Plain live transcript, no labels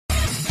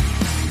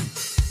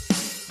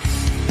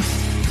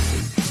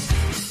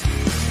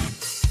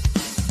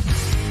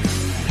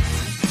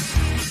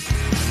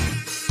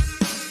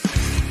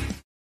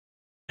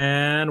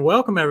And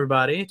welcome,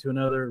 everybody, to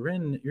another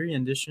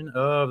rendition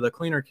of the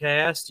Cleaner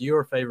Cast,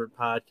 your favorite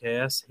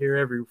podcast, here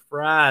every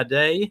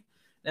Friday.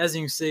 As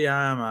you can see,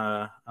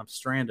 I'm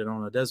stranded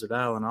on a desert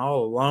island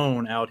all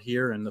alone out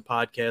here in the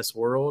podcast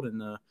world, in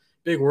the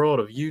big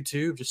world of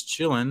YouTube, just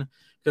chilling,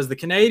 because the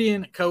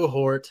Canadian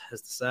cohort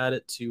has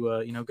decided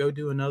to, go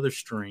do another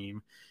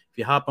stream. If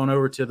you hop on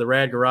over to the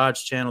Rad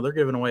Garage channel, they're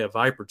giving away a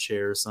Viper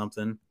chair or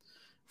something.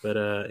 But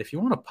if you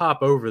want to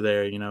pop over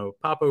there and give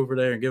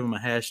him a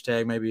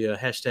hashtag, maybe a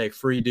hashtag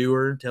free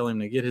doer, tell him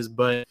to get his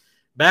butt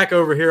back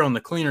over here on the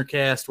Cleaner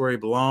Cast where he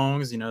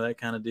belongs, that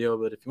kind of deal.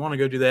 But if you want to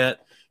go do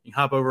that, you can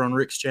hop over on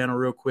Rick's channel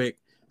real quick,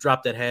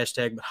 drop that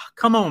hashtag. But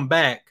come on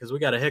back, because we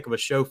got a heck of a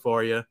show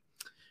for you.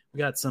 We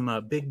got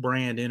some big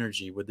brand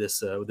energy with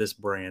this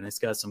brand. It's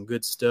got some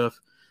good stuff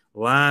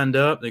lined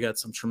up. They got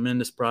some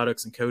tremendous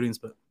products and coatings,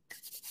 but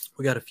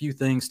we got a few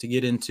things to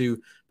get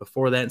into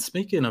before that. And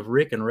speaking of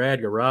Rick and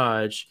Rad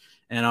Garage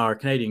and our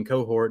Canadian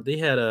cohort, they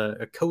had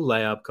a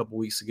collab a couple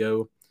weeks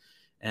ago.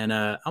 And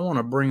I want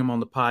to bring them on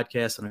the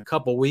podcast in a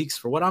couple weeks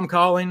for what I'm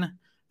calling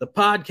the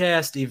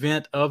podcast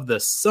event of the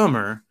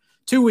summer.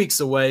 2 weeks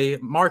away.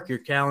 Mark your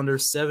calendar,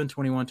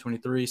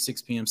 7/21/23,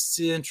 6 p.m.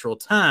 Central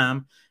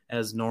Time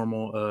as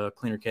normal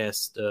Cleaner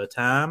Cast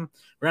time.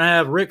 We're going to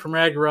have Rick from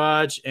Rad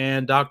Garage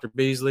and Dr.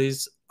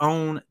 Beasley's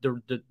own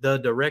the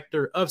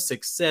Director of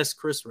Success,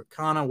 Chris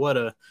Ricana. What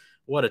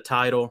a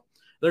title.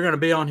 They're going to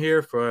be on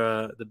here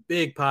for the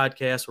big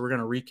podcast. We're going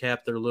to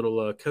recap their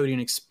little coding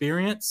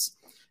experience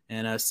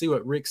and see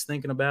what Rick's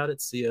thinking about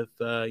it. See if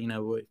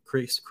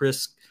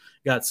Chris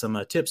got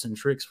some tips and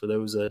tricks for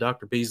those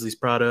Dr. Beasley's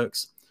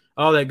products,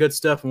 all that good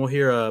stuff. And we'll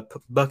hear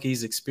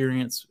Bucky's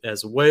experience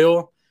as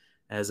well,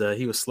 as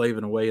he was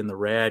slaving away in the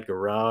Rad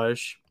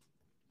Garage.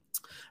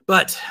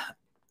 But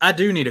I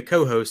do need a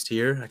co-host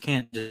here. I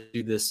can't just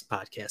do this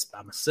podcast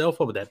by myself.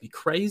 What would that be,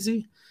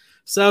 crazy?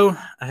 So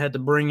I had to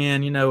bring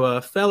in,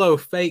 a fellow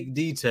fake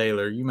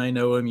detailer. You may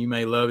know him. You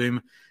may love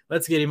him.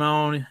 Let's get him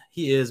on.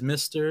 He is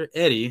Mr.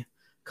 Eddie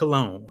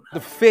Cologne. The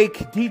fake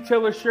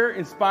detailer shirt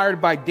inspired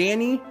by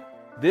Danny.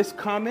 This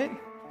comment.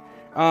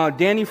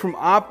 Danny from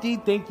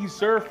Opti, thank you,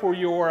 sir, for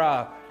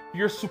your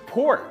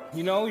support.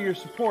 Your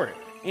support.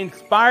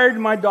 Inspired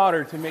my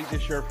daughter to make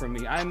this shirt for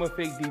me. I'm a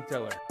fake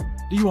detailer.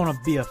 Do you want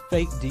to be a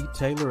fake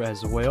detailer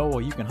as well?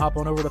 Well, you can hop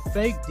on over to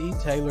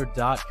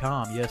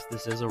fakedetailer.com. Yes,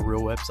 this is a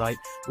real website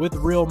with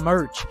real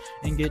merch,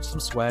 and get some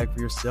swag for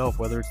yourself,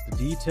 whether it's the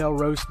Detail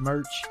Roast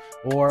merch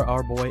or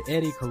our boy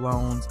Eddie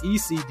Cologne's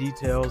EC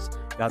Details.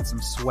 Got some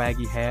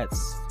swaggy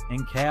hats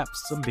and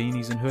caps, some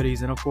beanies and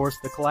hoodies, and of course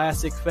the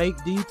classic fake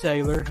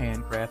detailer,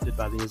 handcrafted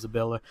by the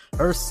Isabella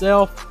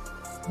herself.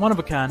 One of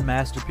a kind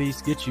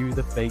masterpiece. Get you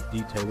the fake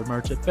detailer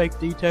merch at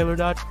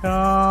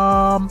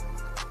fakedetailer.com.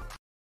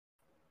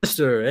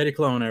 Mr. Eddie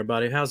Cologne,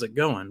 everybody. How's it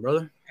going,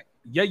 brother?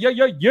 Yeah.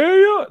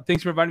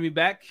 Thanks for inviting me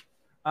back.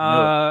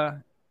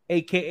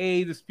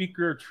 AKA the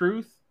Speaker of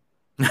Truth.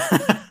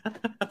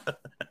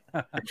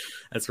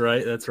 That's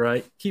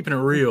right. Keeping it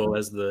real,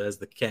 as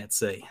the cats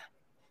say.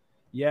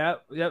 Yeah.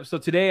 So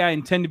today I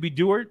intend to be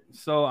Dewart.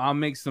 So I'll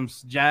make some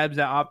jabs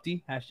at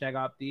Opti, hashtag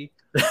Opti.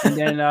 And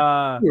then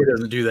who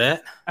doesn't do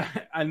that?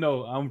 I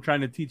know. I'm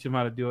trying to teach him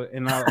how to do it.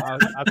 And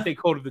I'll take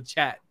hold of the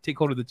chat.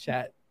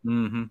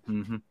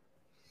 Mm-hmm.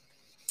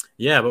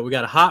 Yeah, but we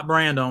got a hot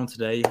brand on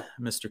today,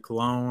 Mr.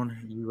 Cologne.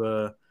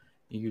 You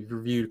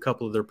reviewed a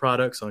couple of their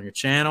products on your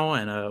channel,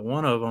 and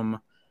one of them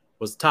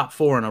was top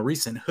 4 in a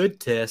recent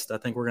hood test. I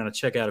think we're going to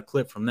check out a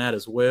clip from that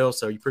as well.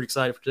 So, are you pretty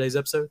excited for today's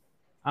episode?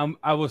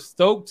 I was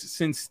stoked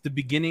since the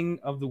beginning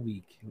of the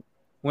week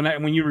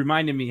when you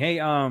reminded me, hey,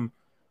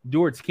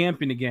 Duart's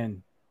camping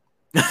again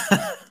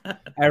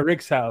at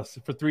Rick's house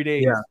for 3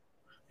 days. Yeah.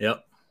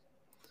 Yep.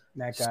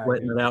 That guy,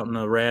 sweating it out in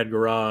the Rad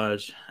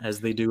Garage as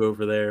they do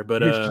over there.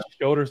 But his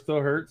shoulder still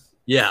hurts.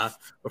 Yeah.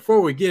 Before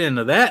we get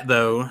into that,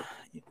 though,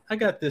 I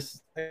got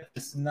this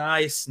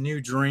nice new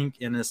drink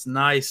and this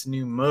nice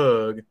new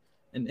mug.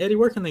 And Eddie,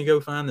 where can they go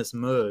find this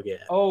mug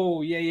at?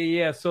 Oh,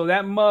 yeah. So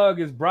that mug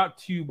is brought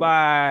to you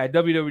by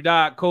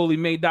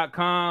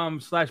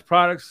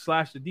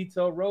www.coleymade.com/products/the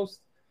detail roast.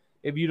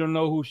 If you don't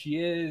know who she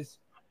is,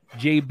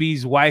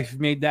 JB's wife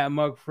made that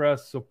mug for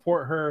us.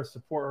 Support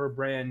her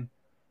brand.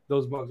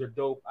 Those mugs are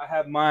dope. I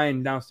have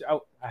mine downstairs.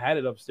 I had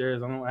it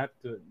upstairs. I don't have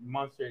to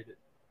demonstrate it.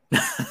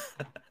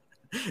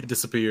 It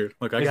disappeared.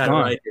 Look, I got it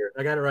right here.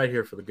 I got it right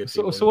here for the good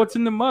people. So what's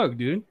in the mug,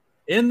 dude?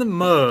 In the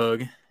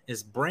mug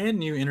is brand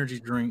new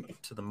energy drink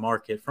to the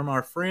market from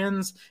our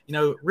friends.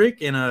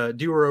 Rick and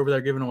Dewar over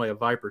there giving away a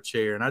Viper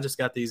chair, and I just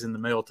got these in the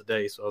mail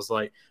today. So I was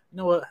like, you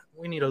know what?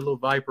 We need a little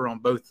Viper on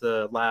both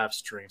live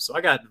streams. So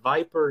I got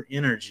Viper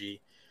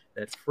Energy,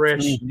 that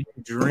fresh new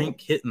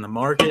drink hitting the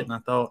market, and I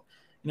thought,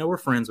 we're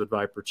friends with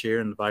Viper Chair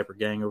and the Viper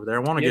Gang over there. I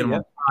want to get them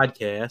on the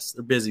podcast.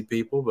 They're busy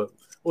people, but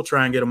we'll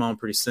try and get them on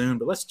pretty soon.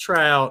 But let's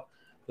try out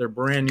their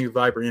brand new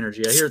Viper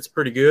Energy. I hear it's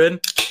pretty good.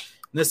 And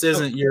this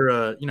isn't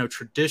your,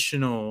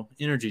 traditional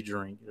energy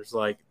drink. There's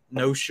like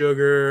no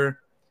sugar.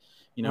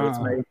 It's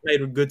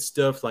made with good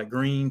stuff like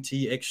green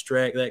tea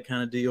extract, that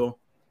kind of deal.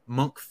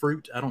 monk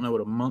fruit. I don't know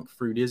what a monk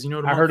fruit is. You know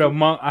what I heard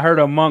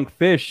a monk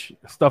fish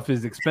stuff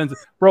is expensive,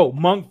 bro.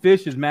 Monk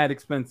fish is mad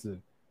expensive.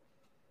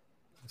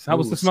 So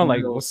what's the smell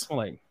like? What's the smell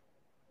like?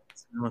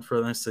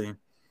 Let's see.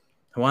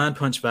 Hawaiian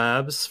Punch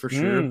vibes for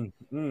sure.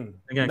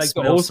 Like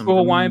the old school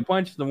Hawaiian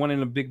Punch, the one in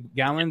the big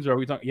gallons. Or are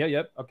we talking?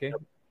 Yep. Okay.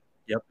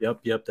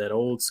 Yep. That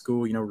old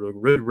school,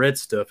 red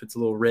stuff. It's a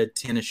little red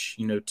tinnish,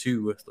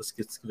 too. Let's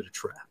give it a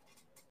try.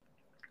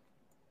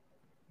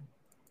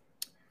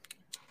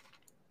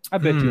 I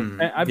bet you.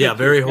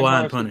 Very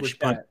Hawaiian Punch.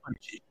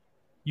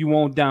 You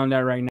won't down that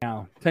right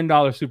now.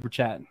 $10 super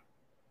chat.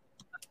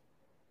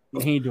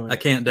 He ain't doing it. I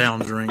can't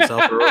down drinks.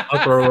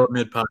 I'll throw up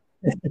mid-pot.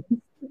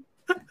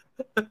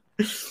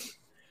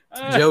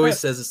 Joey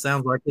says it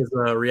sounds like his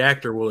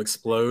reactor will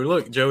explode.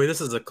 Look, Joey,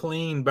 this is a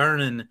clean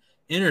burning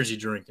energy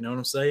drink. You know what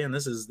I'm saying?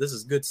 This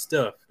is good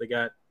stuff. They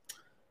got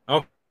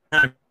all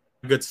kind of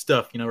good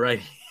stuff,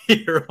 right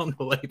here on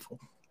the label.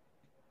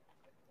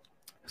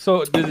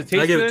 So does it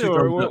taste good,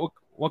 or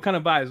what kind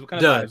of vibes? What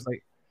kind of vibes?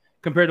 Like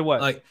compared to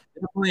what? Like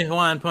definitely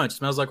Hawaiian Punch.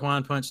 Smells like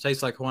Hawaiian Punch.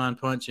 Tastes like Hawaiian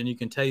Punch, and you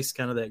can taste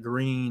kind of that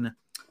green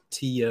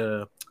tea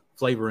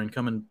flavoring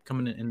coming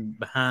in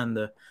behind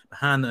the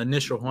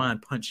initial Hawaiian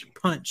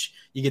Punch.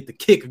 You get the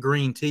kick of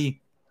green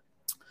tea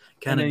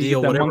kind of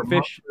deal. Whatever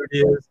fish it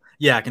is.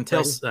 Yeah, I can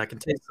taste some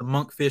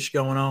monkfish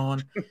going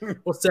on.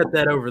 We'll set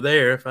that over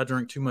there. If I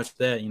drink too much of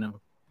that,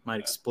 might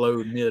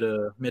explode mid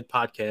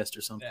podcast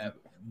or something. Yeah,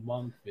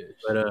 monkfish.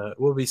 But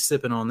we'll be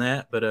sipping on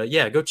that. But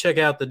go check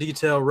out the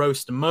Detail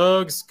Roast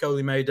mugs,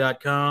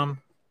 ColeyMay.com.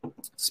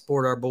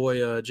 Support our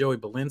boy Joey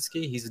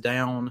Belinsky. He's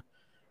down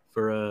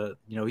for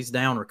he's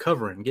down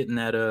recovering, getting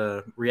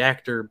that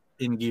reactor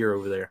in gear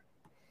over there.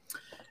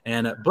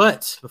 And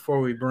but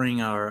before we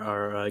bring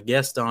our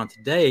guest on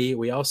today,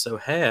 we also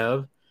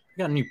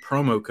got a new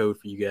promo code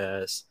for you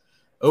guys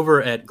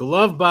over at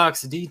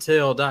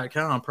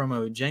gloveboxdetail.com.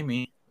 Promo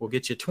Jamie will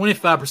get you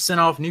 25%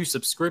 off new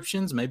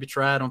subscriptions. Maybe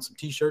try it on some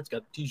t-shirts.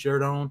 Got the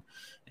t-shirt on,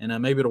 and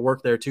maybe it'll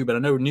work there too. But I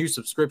know new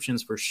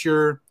subscriptions for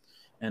sure.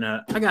 And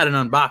I got an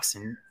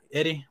unboxing,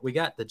 Eddie. We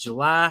got the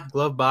July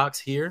glove box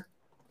here,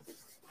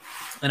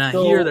 and I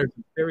hear there's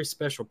a very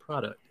special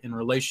product in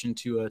relation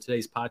to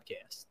today's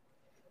podcast.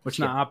 It's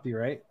not Opti,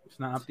 right? It's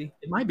not Opti.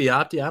 It might be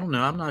Opti. I don't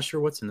know. I'm not sure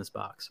what's in this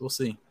box. We'll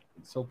see.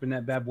 Let's open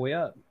that bad boy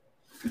up.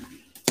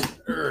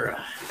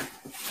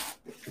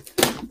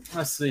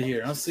 Let's see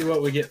here. Let's see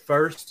what we get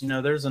first.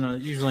 There's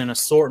usually an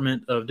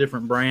assortment of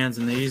different brands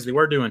in these. We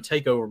were doing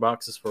takeover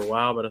boxes for a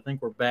while, but I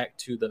think we're back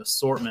to the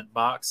assortment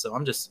box. So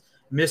I'm just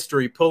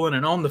mystery pulling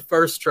it on the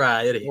first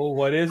try, Eddie. Oh,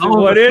 what is it?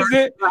 What is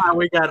it?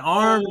 We got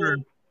Armour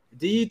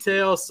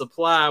Detail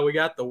Supply. We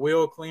got the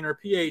wheel cleaner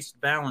pH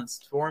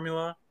balanced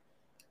formula.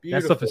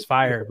 Beautiful. That stuff is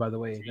fire, by the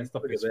way. That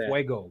stuff is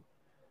fuego.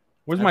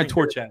 Where's my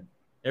torch at?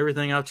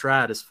 Everything I've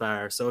tried is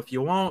fire. So if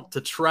you want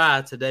to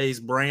try today's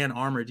brand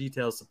Armour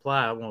Detail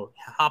Supply, well,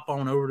 hop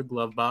on over to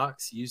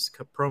Glovebox. Use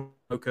promo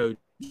code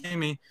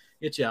Jamie.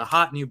 Get you a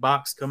hot new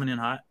box coming in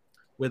hot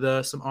with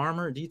some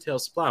Armour Detail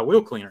Supply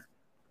wheel cleaner.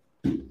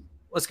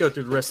 Let's go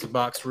through the rest of the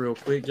box real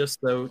quick,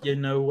 just so you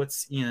know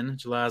what's in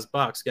July's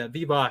box. Got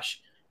V-Bosch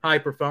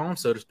Hyperfoam,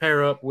 so to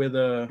pair up with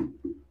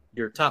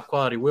your top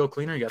quality wheel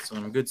cleaner. You got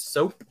some good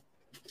soap.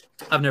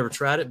 I've never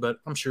tried it, but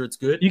I'm sure it's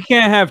good. You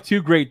can't have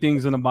two great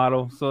things in a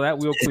bottle, so that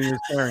wheel cleaner is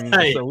pairing.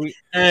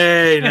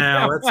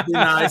 Now let's be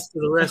nice to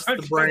the rest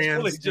of the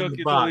brands in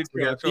the box.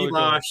 We got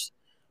V-Bosch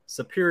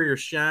Superior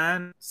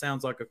Shine.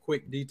 Sounds like a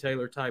quick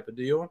detailer type of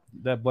deal.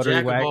 That buttery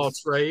Jack wax. of all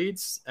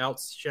trades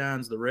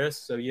outshines the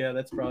rest. So yeah,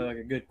 that's probably like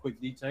a good quick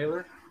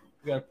detailer.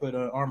 We got to put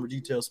Armour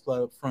Detail Supply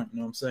up front. You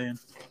know what I'm saying?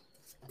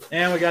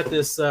 And we got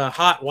this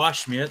hot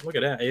wash mitt. Look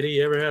at that, Eddie.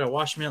 You ever had a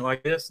wash mitt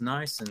like this?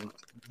 Nice and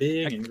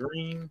big and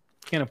green.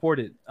 Can't afford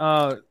it.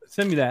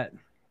 Send me that.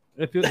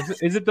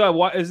 Is it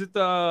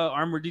the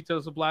Armour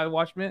Detail Supply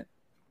wash mitt?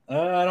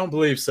 I don't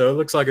believe so. It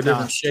looks like a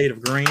different shade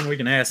of green. We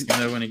can ask him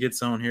though when he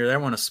gets on here.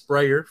 That one a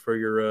sprayer for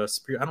your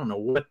I don't know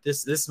what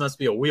this must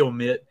be a wheel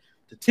mitt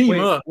to team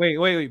up.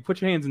 Wait.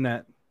 Put your hands in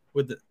that.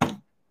 With the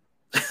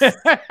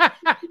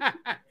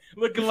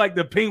looking like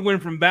the penguin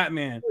from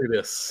Batman. Look at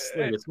this.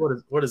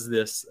 What is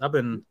this? I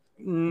don't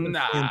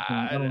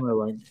know,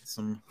 like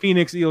some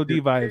Phoenix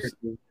EOD vibes.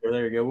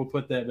 There you go. We'll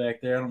put that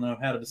back there. I don't know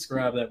how to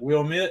describe that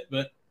wheel mitt,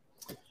 but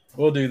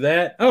we'll do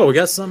that. Oh, we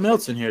got something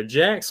else in here.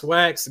 Jack's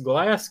Wax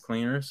Glass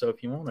Cleaner. So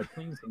if you want to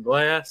clean some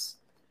glass,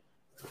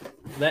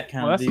 that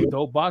kind of deal. That's a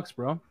dope box,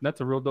 bro.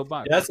 That's a real dope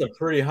box. Yeah, that's a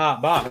pretty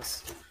hot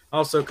box.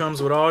 Also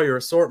comes with all your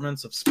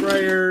assortments of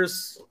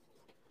sprayers,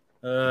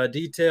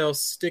 detail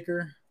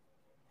sticker,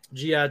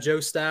 G.I. Joe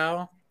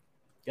style.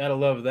 Gotta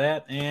love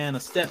that. And a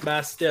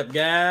step-by-step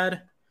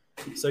guide.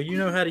 So you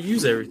know how to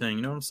use everything.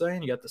 You know what I'm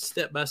saying? You got the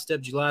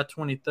step-by-step July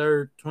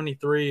 23rd,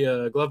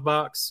 23 glove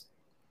box.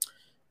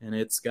 And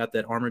it's got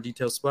that Armour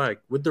Detail Supply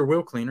with their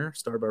wheel cleaner.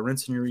 Start by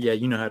rinsing your – yeah,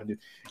 you know how to do.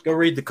 Go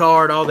read the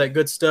card, all that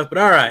good stuff. But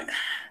all right,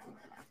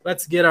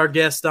 let's get our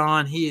guest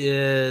on. He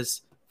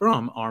is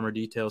from Armour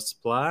Detail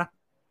Supply.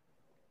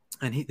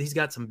 And he's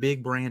got some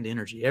big brand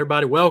energy.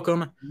 Everybody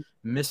welcome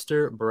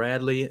Mr.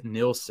 Bradley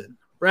Nilsson.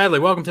 Bradley,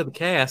 welcome to the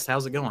cast.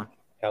 How's it going?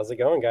 How's it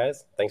going,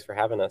 guys? Thanks for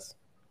having us.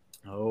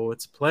 Oh,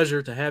 it's a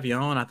pleasure to have you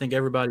on. I think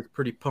everybody's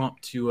pretty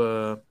pumped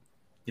to,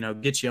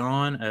 get you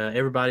on.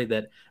 Everybody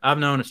that I've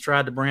known has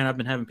tried the brand. I've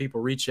been having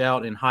people reach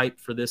out and hype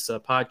for this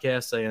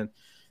podcast, saying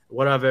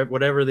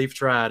whatever they've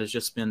tried has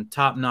just been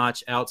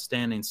top-notch,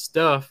 outstanding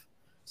stuff.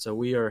 So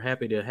we are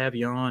happy to have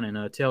you on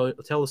and tell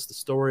us the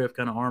story of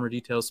kind of Armour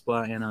Detail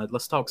Supply, and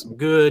let's talk some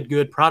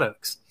good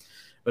products.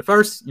 But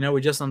first,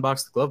 we just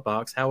unboxed the glove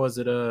box. How was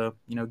it,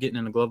 getting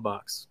in the glove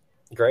box?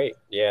 Great.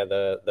 Yeah,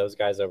 those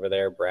guys over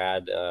there,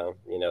 Brad,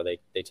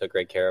 they took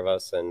great care of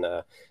us and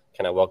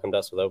kind of welcomed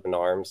us with open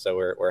arms. So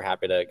we're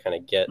happy to kind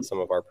of get some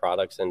of our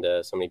products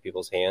into so many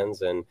people's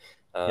hands. And,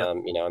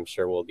 I'm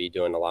sure we'll be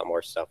doing a lot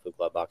more stuff with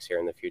glove box here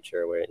in the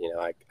future where,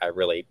 I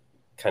really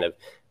kind of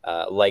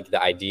like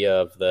the idea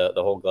of the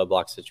whole glove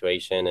box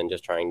situation and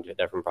just trying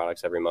different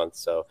products every month.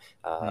 So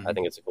I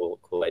think it's a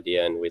cool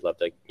idea, and we'd love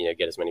to,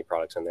 get as many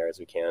products in there as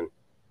we can.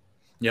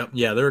 Yep.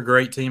 Yeah, they're a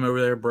great team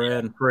over there,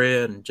 Brad and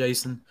Fred and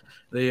Jason.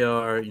 They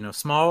are,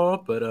 small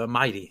but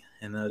mighty,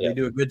 and they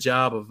do a good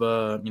job of,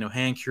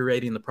 hand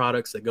curating the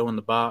products that go in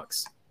the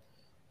box.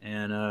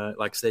 And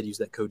like I said, use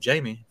that code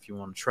Jamie if you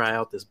want to try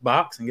out this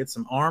box and get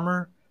some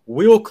Armour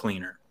wheel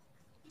cleaner.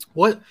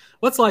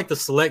 What's like the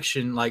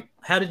selection? Like,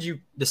 how did you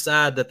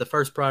decide that the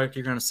first product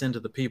you're going to send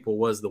to the people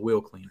was the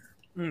wheel cleaner?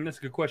 That's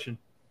a good question.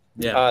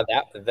 Yeah,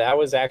 that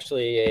was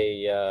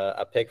actually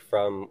a pick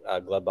from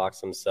Glove Box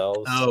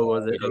themselves. Oh,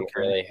 was it? We didn't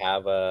really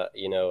have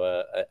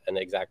an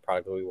exact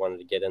product that we wanted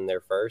to get in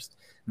there first.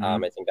 I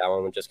think that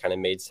one just kind of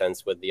made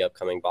sense with the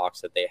upcoming box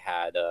that they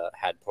had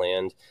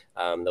planned.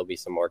 There'll be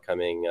some more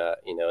coming,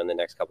 in the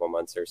next couple of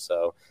months or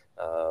so.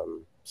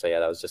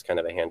 That was just kind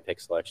of a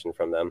hand-picked selection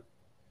from them.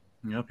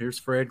 Yep, here's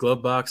Fred.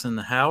 Glove box in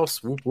the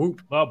house. Whoop,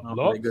 whoop.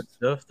 Very good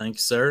stuff. Thank you,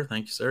 sir.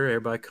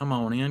 Everybody, come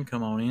on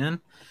in.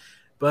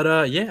 But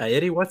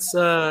Eddie, what's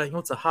a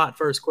hot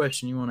first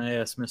question you want to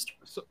ask Mr.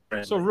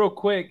 So real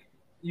quick,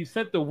 you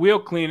sent the wheel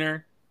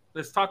cleaner.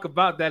 Let's talk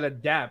about that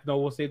adapt. No,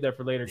 we'll save that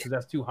for later because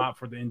that's too hot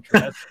for the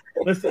intro.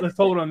 Let's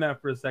hold on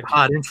that for a second.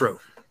 Hot intro.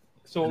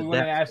 So what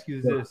I ask you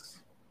is this: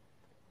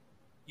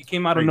 you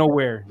came out of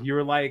nowhere. You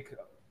were like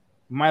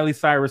Miley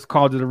Cyrus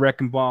called it a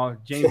wrecking ball.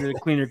 James the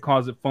Cleaner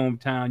calls it Foam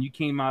Town. You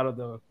came out of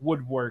the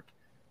woodwork.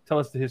 Tell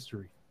us the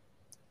history.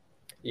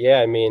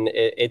 Yeah, I mean,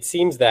 it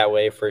seems that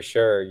way for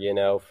sure.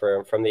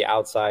 From the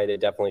outside,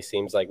 it definitely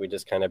seems like we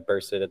just kind of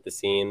bursted at the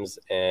seams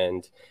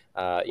and,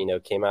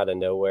 came out of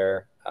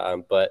nowhere.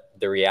 But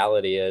the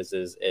reality is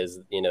this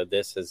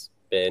has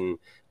been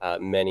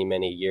many,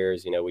 many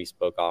years. We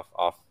spoke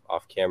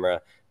off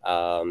camera.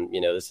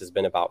 This has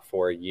been about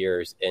 4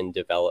 years in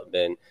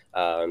development.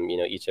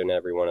 Each and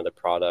every one of the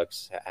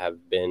products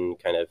have been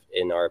kind of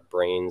in our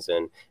brains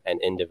and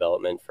in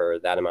development for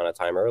that amount of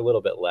time or a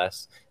little bit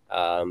less.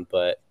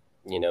 But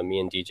me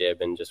and DJ have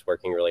been just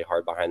working really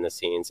hard behind the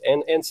scenes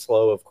and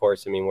slow, of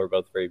course. I mean, we're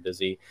both very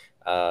busy.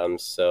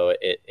 So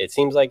it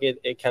seems like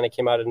it kind of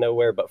came out of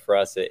nowhere, but for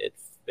us, it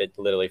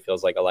literally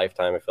feels like a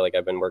lifetime. I feel like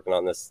I've been working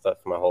on this stuff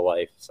my whole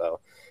life.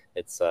 So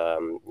it's,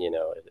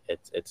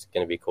 it's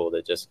going to be cool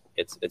to just,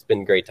 it's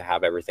been great to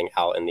have everything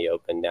out in the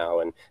open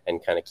now and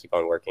kind of keep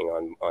on working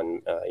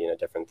on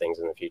different things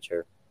in the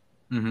future.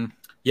 Mm-hmm.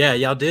 Yeah,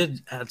 y'all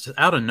did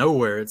out of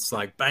nowhere. It's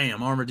like,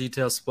 bam, Armour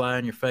Detail Supply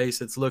in your face.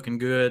 It's looking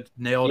good.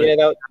 Nailed it.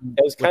 Yeah,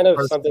 it was kind of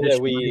something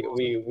that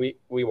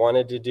we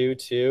wanted to do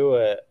too.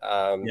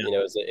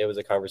 It was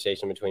a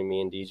conversation between me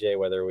and DJ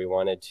whether we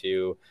wanted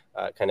to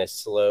kind of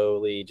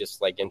slowly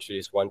just like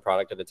introduce one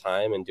product at a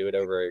time and do it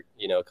over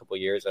a couple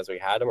of years as we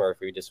had them, or if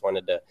we just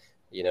wanted to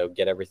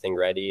get everything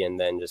ready and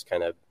then just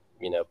kind of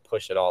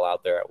push it all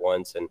out there at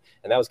once. And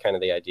that was kind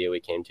of the idea we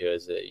came to,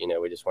 is that,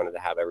 we just wanted to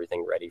have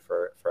everything ready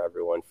for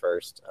everyone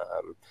first.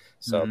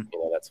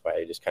 That's why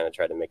I just kind of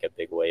tried to make a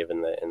big wave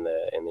in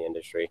the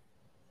industry.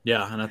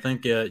 Yeah. And I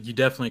think you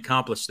definitely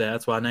accomplished that.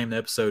 That's why I named the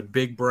episode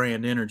Big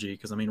Brand Energy.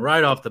 Cause I mean,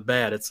 right off the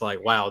bat, it's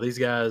like, wow, these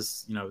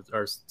guys,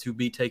 are to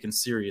be taken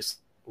serious.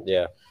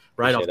 Yeah.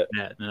 Right off the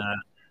bat.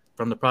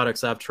 From the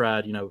products I've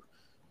tried,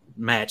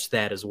 match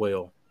that as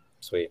well.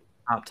 Sweet.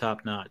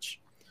 Top notch.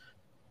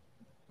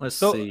 Let's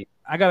see.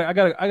 I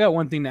got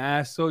one thing to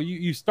ask. So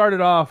you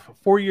started off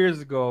 4 years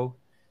ago.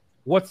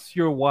 What's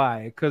your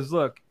why? Because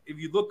look, if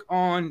you look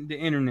on the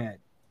internet,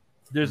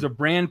 there's a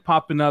brand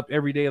popping up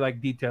every day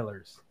like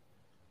Detailers.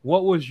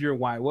 What was your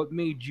why? What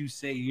made you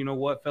say, you know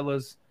what,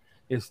 fellas,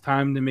 it's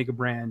time to make a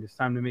brand. It's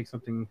time to make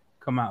something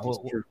come out.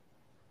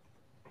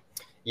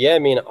 Yeah, I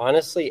mean,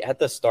 honestly, at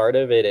the start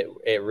of it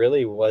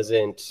really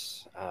wasn't,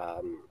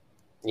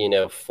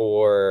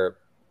 for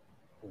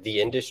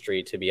the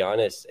industry, to be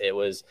honest. It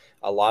was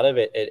a lot of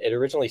it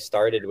originally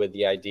started with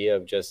the idea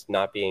of just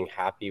not being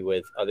happy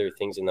with other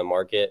things in the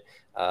market,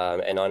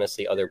 and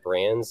honestly other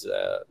brands.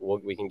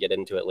 We can get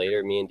into it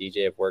later. Me and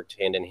DJ have worked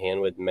hand in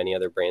hand with many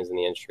other brands in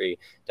the industry,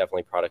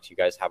 definitely products you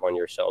guys have on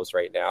your shelves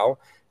right now,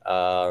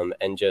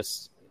 and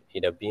just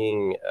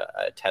being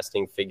a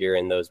testing figure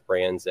in those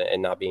brands and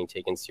not being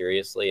taken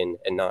seriously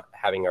and not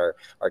having our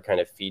kind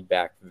of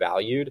feedback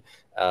valued,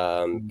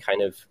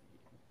 kind of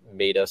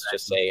made us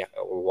just say,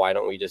 why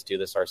don't we just do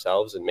this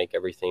ourselves and make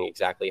everything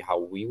exactly how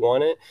we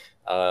want it?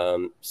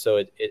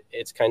 So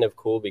it's kind of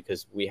cool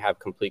because we have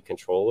complete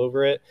control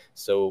over it.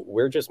 So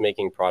we're just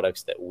making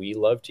products that we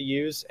love to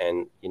use.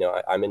 And,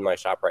 I'm in my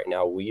shop right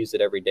now. We use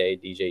it every day.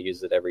 DJ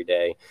uses it every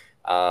day.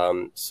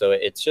 So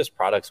it's just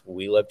products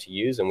we love to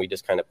use, and we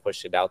just kind of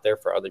push it out there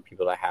for other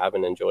people to have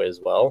and enjoy as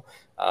well.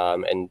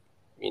 And,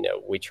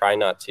 we try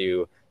not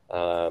to,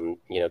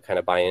 kind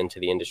of buy into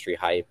the industry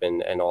hype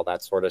and all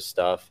that sort of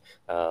stuff,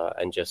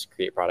 and just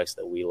create products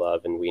that we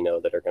love and we know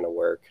that are going to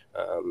work,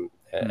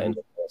 and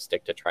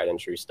stick to tried and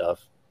true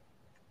stuff.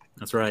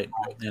 That's right.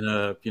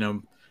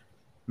 And,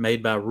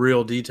 made by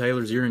real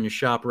detailers. You're in your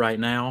shop right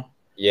now.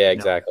 Yeah,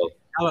 exactly.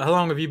 How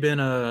long have you been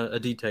a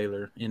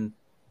detailer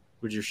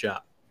with your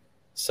shop?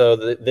 So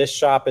this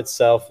shop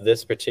itself,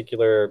 this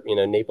particular,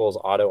 Naples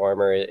Auto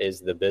Armor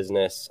is the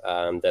business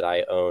that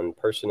I own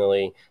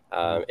personally.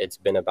 It's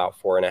been about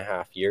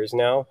 4.5 years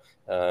now.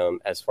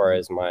 As far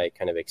as my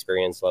kind of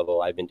experience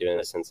level, I've been doing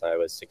this since I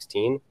was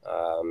 16.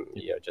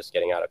 Just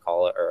getting out of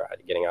college or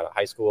getting out of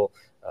high school.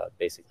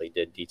 Basically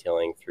did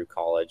detailing through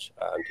college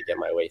to get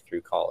my way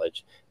through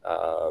college.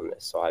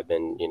 So I've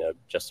been,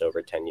 just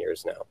over 10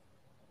 years now.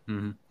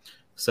 Mm-hmm.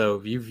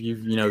 So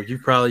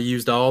you've probably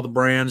used all the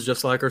brands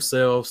just like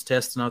ourselves,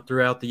 testing out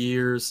throughout the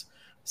years.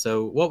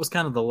 So what was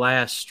kind of the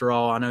last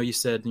straw? I know you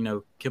said,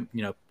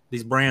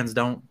 these brands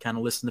don't kind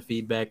of listen to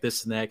feedback,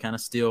 this and that, kind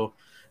of still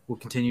will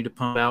continue to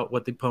pump out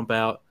what they pump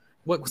out.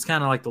 What was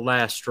kind of like the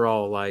last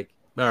straw? Like,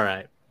 all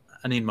right,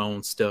 I need my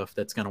own stuff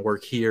that's going to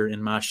work here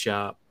in my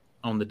shop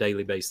on the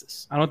daily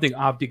basis. I don't think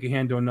Opti can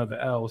handle another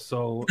L.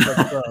 So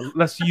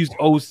let's use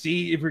OC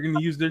if we're going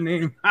to use their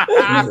name.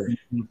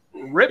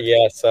 Rip.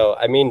 Yeah. So,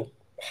 I mean,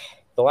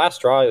 the last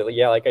straw,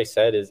 yeah, like I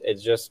said, is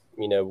just,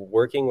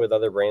 working with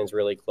other brands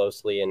really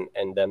closely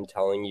and them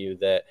telling you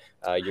that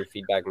your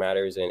feedback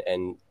matters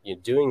and you're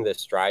doing the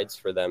strides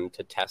for them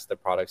to test the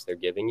products they're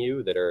giving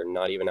you that are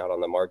not even out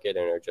on the market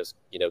and are just,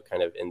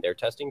 kind of in their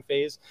testing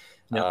phase.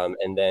 Yep.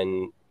 And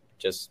then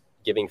just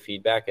giving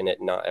feedback and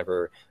it not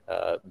ever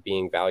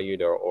being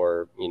valued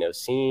or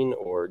seen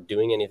or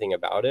doing anything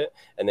about it.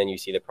 And then you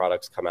see the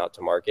products come out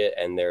to market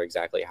and they're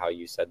exactly how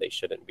you said they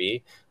shouldn't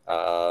be.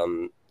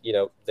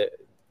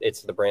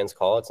 It's the brand's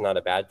call. It's not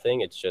a bad thing.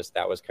 It's just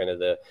that was kind of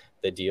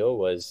the deal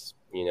was,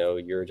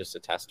 you're just a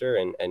tester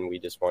and we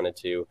just wanted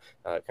to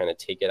kind of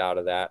take it out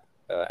of that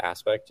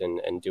aspect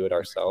and do it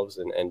ourselves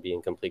and be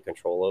in complete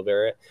control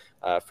over it.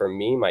 For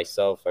me,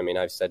 myself, I mean,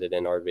 I've said it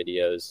in our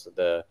videos,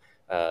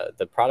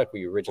 the product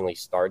we originally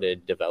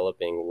started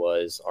developing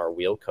was our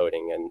wheel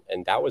coating.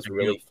 And that was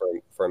really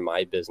for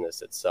my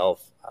business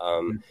itself.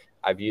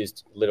 I've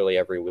used literally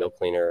every wheel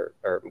coating,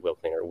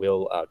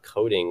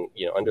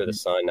 under the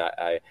sun.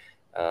 I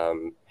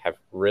have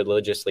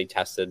religiously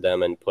tested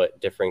them and put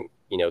different,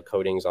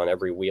 coatings on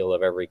every wheel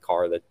of every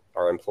car that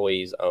our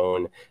employees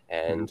own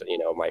and,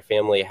 my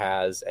family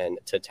has, and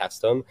to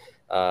test them.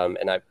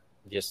 And I've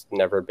just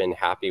never been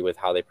happy with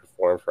how they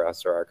perform for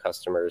us or our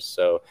customers.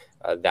 So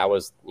that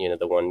was,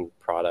 the one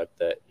product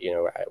that,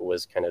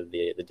 was kind of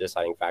the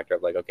deciding factor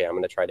of like, okay, I'm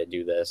going to try to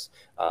do this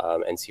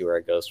and see where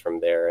it goes from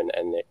there.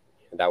 And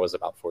that was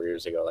about 4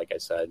 years ago, like I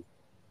said.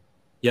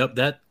 Yep,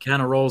 that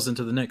kind of rolls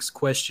into the next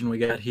question we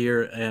got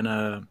here.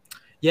 And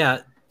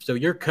so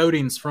your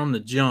coatings from the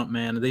jump,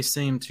 man, they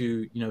seem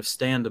to,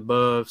 stand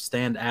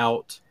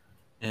out.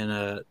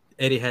 And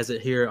Eddie has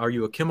it here. Are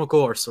you a chemical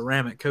or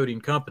ceramic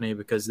coating company?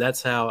 Because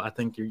that's how I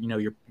think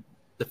you're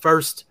the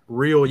first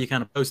reel you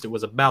kind of posted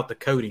was about the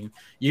coating.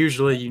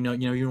 Usually, you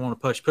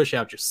want to push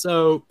out your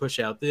soap, push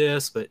out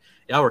this, but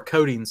our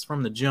coatings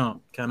from the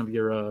jump, kind of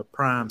your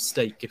prime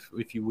steak,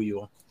 if you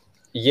will.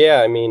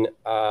 Yeah, I mean,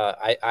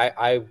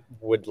 I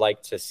would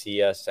like to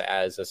see us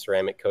as a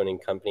ceramic coating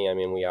company. I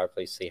mean, we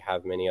obviously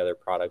have many other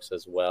products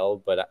as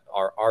well, but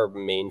our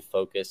main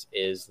focus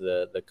is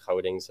the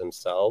coatings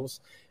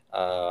themselves.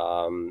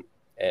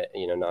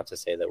 Not to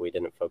say that we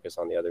didn't focus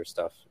on the other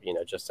stuff,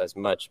 just as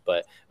much,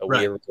 but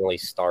we originally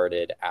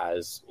started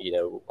as,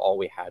 all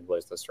we had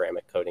was the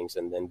ceramic coatings,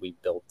 and then we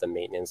built the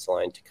maintenance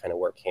line to kind of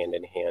work hand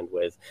in hand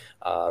with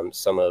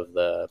some of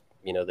the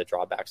the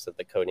drawbacks that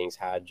the coatings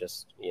had,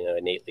 just,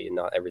 innately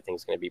not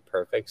everything's going to be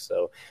perfect.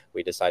 So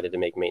we decided to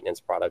make maintenance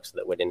products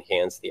that would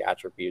enhance the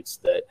attributes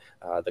that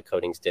the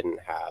coatings didn't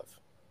have.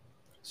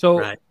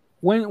 So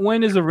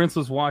when is a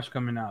rinseless wash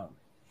coming out?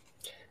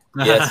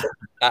 Yes,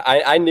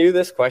 I knew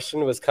this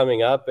question was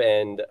coming up,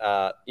 and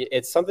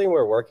it's something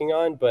we're working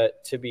on.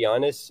 But to be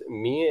honest,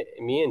 me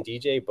and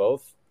DJ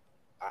both,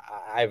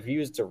 I've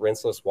used a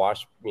rinseless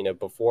wash,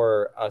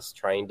 before us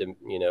trying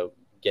to,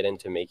 get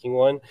into making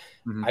one.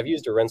 Mm-hmm. I've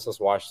used a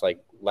rinseless wash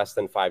like less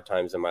than 5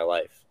 times in my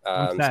life. So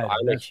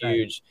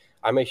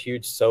I'm a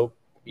huge soap.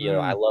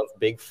 I love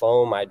big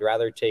foam. I'd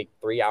rather take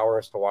 3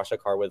 hours to wash a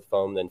car with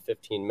foam than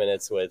 15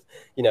 minutes with,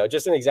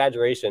 just an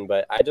exaggeration,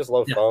 but I just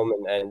love foam.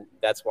 And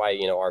that's why,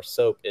 our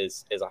soap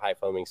is a high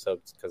foaming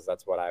soap, because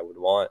that's what I would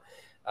want.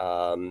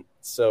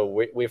 So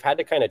we've had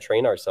to kind of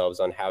train ourselves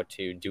on how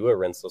to do a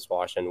rinseless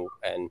wash and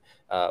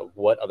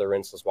what other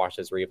rinseless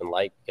washes were even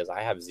like, because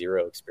I have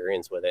zero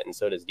experience with it, and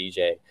so does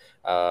DJ.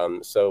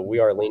 So we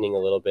are leaning a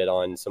little bit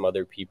on some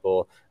other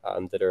people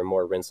that are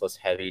more rinseless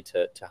heavy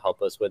to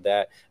help us with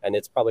that. And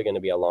it's probably going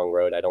to be a long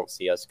road. I don't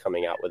see us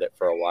coming out with it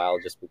for a while,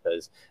 just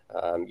because,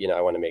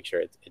 I want to make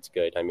sure it's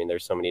good. I mean,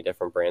 there's so many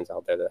different brands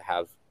out there that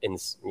have,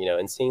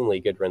 insanely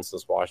good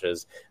rinseless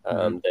washes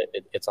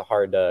that it's a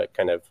hard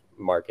kind of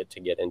market to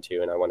get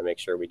into. And I want to make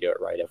sure we do it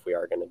right if we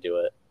are going to do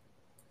it.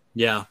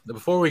 Yeah.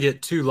 Before we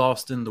get too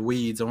lost in the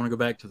weeds, I want to go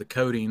back to the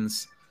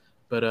coatings.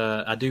 But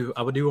I do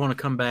want to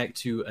come back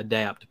to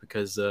Adapt,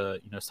 because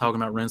it's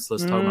talking about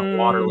rinseless, talking about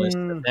waterless.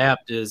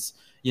 Adapt is,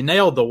 you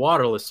nailed the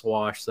waterless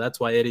wash, so that's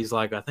why Eddie's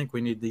like, I think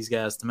we need these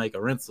guys to make a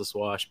rinseless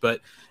wash.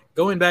 But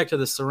going back to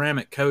the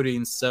ceramic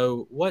coatings,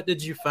 so what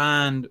did you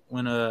find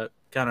when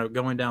kind of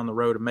going down the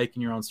road of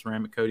making your own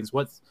ceramic coatings?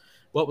 What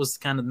was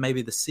kind of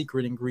maybe the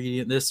secret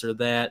ingredient, this or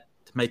that,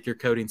 to make your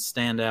coatings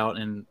stand out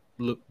and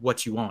look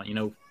what you want?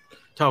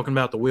 Talking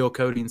about the wheel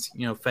coatings,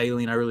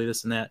 failing early,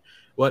 this and that.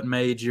 What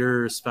made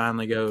yours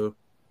finally go,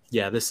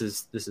 yeah, this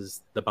is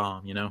the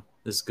bomb,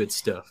 this is good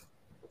stuff?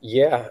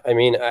 Yeah, I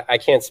mean, I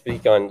can't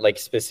speak on like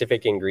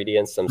specific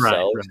ingredients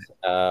themselves,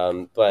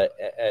 right. But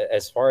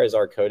as far as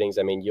our coatings,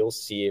 I mean, you'll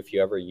see if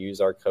you ever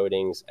use our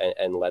coatings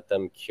and let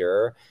them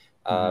cure,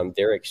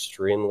 they're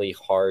extremely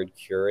hard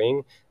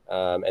curing.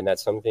 And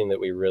that's something that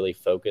we really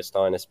focused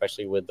on,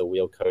 especially with the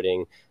wheel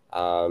coating.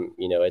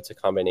 It's a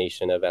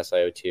combination of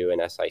SiO2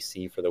 and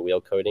SiC for the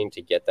wheel coating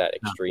to get that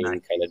extreme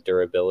kind of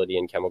durability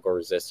and chemical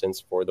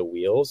resistance for the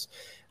wheels.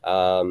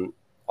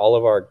 All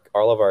of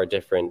our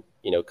different,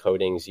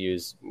 coatings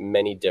use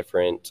many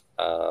different,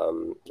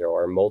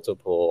 or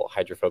multiple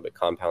hydrophobic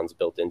compounds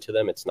built into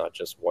them. It's not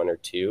just one or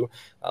two,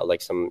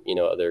 like some,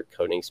 other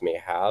coatings may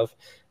have.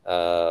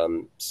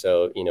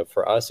 So,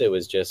 for us, it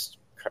was just,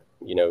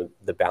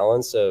 the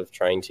balance of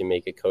trying to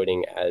make a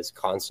coating as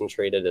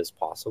concentrated as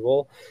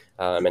possible,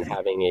 and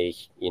having a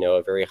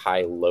very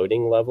high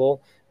loading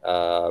level,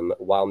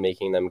 while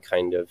making them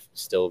kind of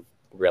still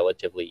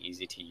relatively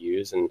easy to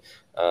use. And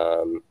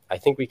I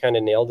think we kind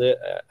of nailed it.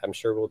 I'm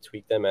sure we'll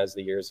tweak them as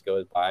the years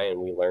go by and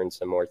we learn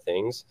some more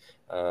things.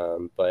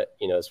 But,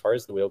 as far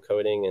as the wheel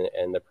coating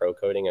and the pro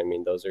coating, I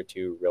mean, those are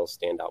two real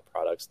standout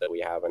products that we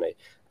have. And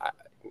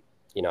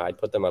I'd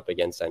put them up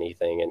against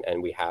anything,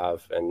 and we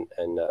have, and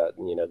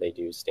they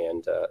do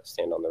stand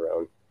on their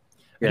own.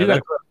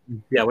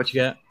 Yeah, what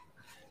you got?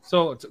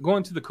 So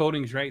going to the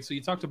coatings, right? So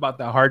you talked about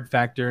the hard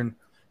factor, and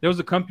there was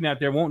a company out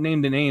there, won't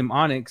name the name,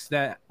 Onyx,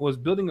 that was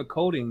building a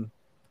coating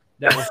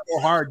that was so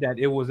hard that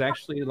it was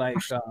actually like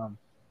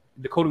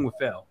the coating would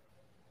fail.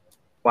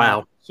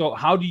 Wow. So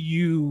how do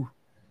you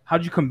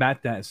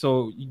combat that?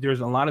 So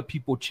there's a lot of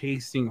people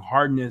chasing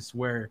hardness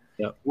where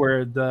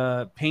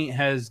the paint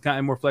has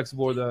gotten more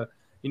flexible, or the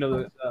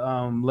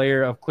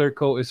layer of clear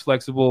coat is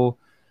flexible,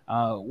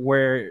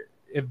 where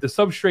if the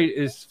substrate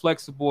is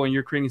flexible and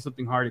you're creating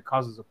something hard, it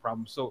causes a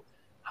problem. So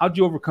how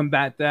do you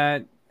combat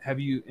that? Have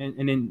you,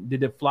 and then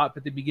did it flop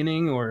at the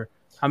beginning, or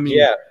how many?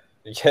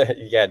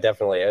 Yeah,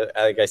 definitely.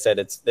 Like I said,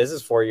 this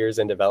is 4 years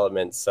in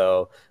development.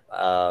 So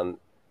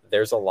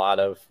there's a lot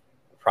of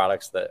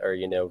products that are,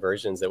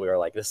 versions that we were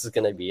like, this is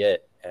going to be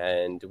it.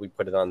 And we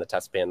put it on the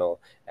test panel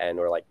and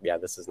we're like, yeah,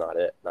 this is not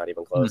it. Not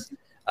even close.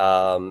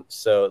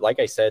 So like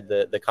I said,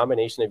 the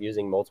combination of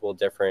using multiple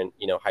different,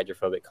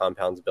 hydrophobic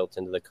compounds built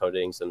into the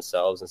coatings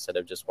themselves, instead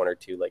of just one or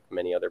two, like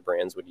many other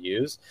brands would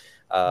use,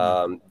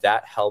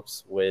 that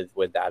helps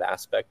with that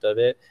aspect of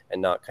it,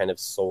 and not kind of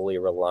solely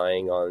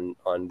relying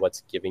on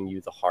what's giving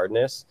you the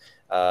hardness.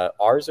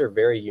 Ours are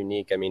very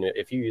unique. I mean,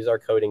 if you use our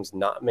coatings,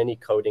 not many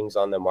coatings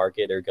on the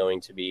market are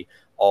going to be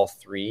all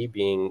three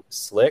being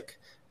slick.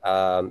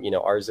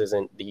 Ours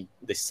isn't the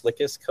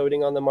slickest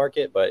coating on the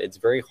market, but it's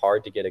very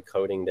hard to get a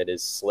coating that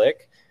is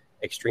slick,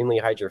 extremely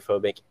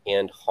hydrophobic,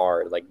 and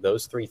hard. Like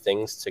those three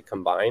things to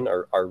combine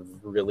are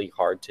really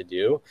hard to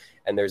do.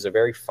 And there's a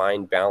very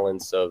fine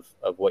balance of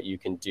what you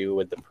can do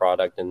with the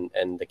product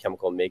and the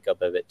chemical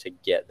makeup of it to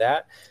get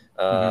that.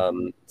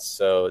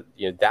 So,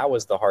 that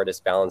was the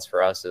hardest balance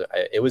for us.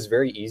 It was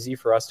very easy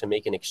for us to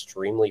make an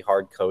extremely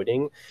hard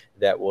coating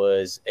that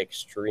was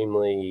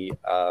extremely,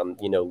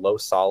 low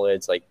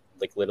solids, like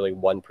literally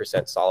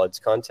 1% solids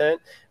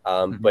content,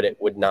 but it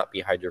would not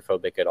be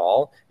hydrophobic at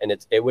all. And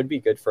it would be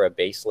good for a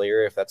base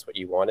layer if that's what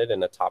you wanted,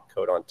 and a top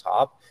coat on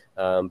top.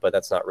 But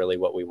that's not really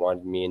what we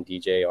wanted. Me and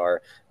DJ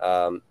are,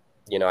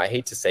 I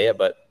hate to say it,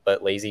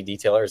 but lazy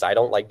detailers. I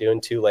don't like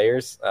doing 2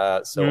 layers.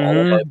 So all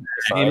of our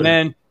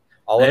design,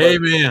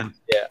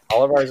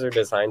 all of ours are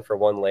designed for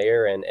 1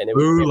 layer, and it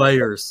was 2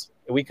 layers.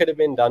 We could have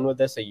been done with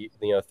this 3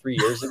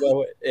 years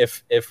ago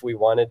if we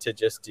wanted to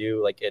just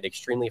do like an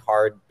extremely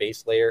hard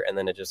base layer and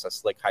then just a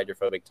slick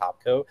hydrophobic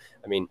top coat.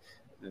 I mean,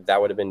 that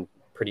would have been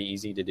pretty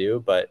easy to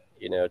do, but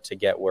to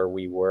get where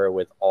we were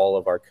with all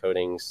of our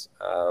coatings,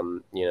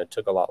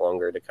 took a lot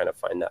longer to kind of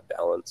find that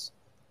balance.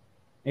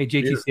 Hey,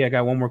 JTC, I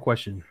got one more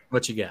question.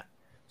 What you got?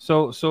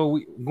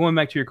 Going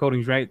back to your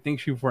coatings, right?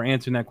 Thank you for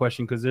answering that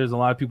question, because there's a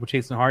lot of people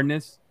chasing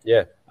hardness.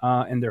 Yeah.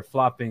 And they're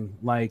flopping.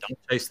 Like, don't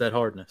chase that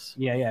hardness.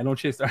 Yeah, don't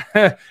chase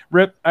that.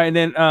 Rip. And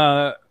then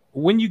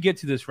when you get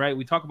to this, right?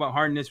 We talk about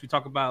hardness. We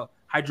talk about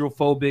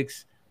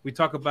hydrophobics. We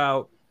talk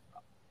about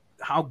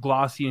how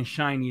glossy and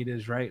shiny it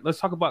is, right? Let's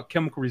talk about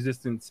chemical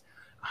resistance.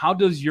 How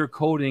does your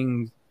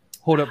coating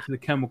hold up to the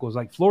chemicals?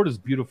 Like, Florida's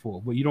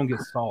beautiful, but you don't get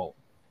salt.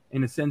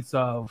 In the sense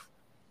of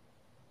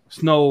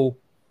snow,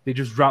 they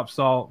just drop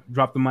salt,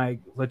 drop the mic,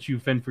 let you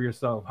fend for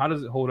yourself. How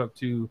does it hold up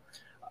to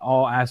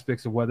all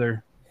aspects of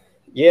weather?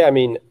 Yeah, I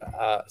mean,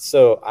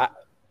 so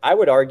I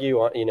would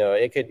argue,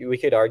 we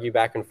could argue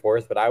back and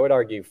forth, but I would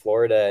argue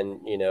Florida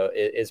and,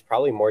 is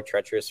probably more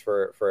treacherous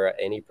for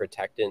any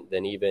protectant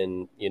than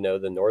even,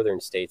 the northern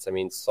states. I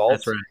mean, salt.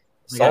 That's right.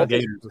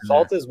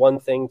 Salt is one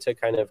thing to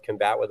kind of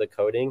combat with a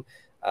coating.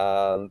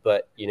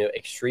 But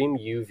extreme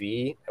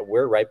UV,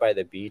 we're right by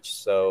the beach,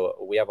 so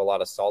we have a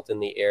lot of salt in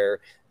the air.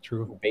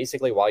 True.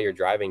 Basically, while you're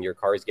driving, your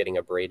car is getting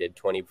abraded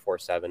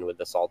 24/7 with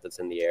the salt that's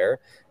in the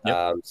air.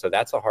 Yep. So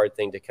that's a hard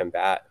thing to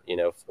combat,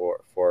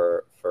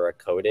 for a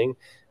coating.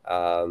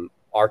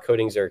 Our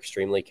coatings are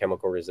extremely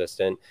chemical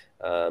resistant.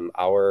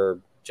 Our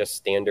just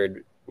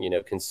standard,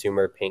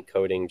 consumer paint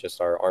coating,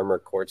 just our Armour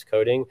quartz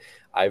coating,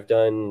 I've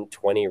done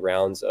 20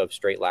 rounds of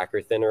straight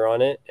lacquer thinner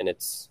on it, and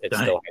it's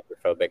still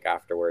hydrophobic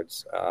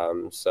afterwards.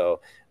 There's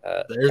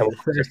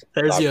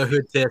your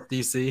hood test,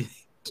 DC.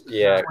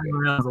 Yeah, 20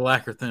 rounds of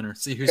lacquer thinner.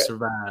 See who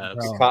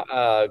survives.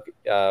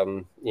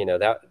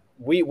 That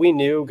we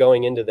knew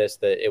going into this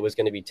that it was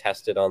going to be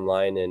tested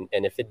online, and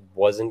if it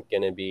wasn't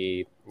going to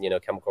be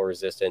chemical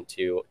resistant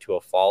to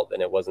a fault,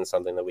 then it wasn't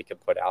something that we could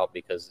put out,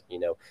 because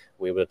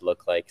we would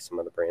look like some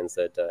of the brands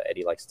that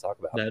Eddie likes to talk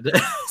about.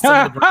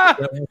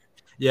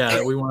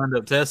 Yeah, we wound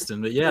up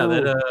testing, but yeah,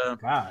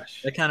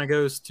 gosh, that kind of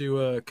goes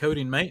to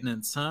coating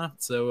maintenance, huh?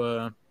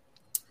 So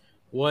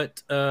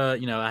what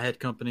I had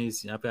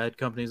companies, I've had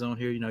companies on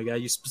here, you got to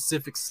use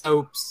specific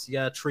soaps, you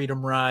got to treat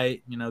them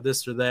right,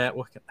 this or that.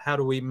 How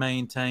do we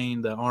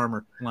maintain the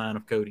Armour line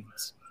of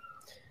coatings?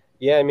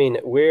 Yeah, I mean,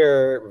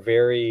 we're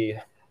very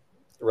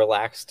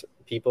relaxed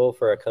people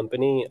for a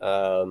company.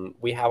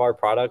 We have our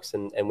products,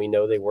 and we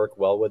know they work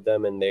well with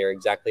them, and they're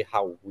exactly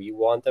how we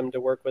want them to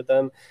work with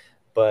them.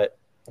 But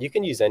you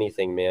can use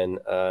anything, man.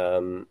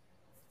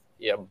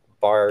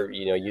 Bar,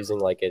 using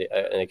like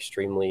an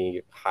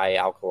extremely high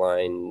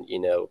alkaline,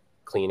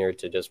 cleaner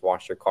to just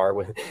wash your car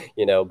with,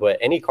 but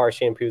any car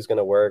shampoo is going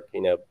to work.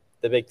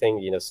 The big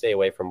thing, stay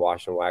away from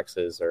wash and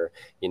waxes or,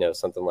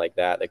 something like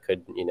that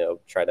could,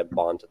 try to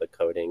bond to the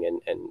coating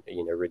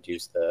and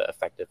reduce the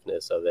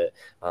effectiveness of it.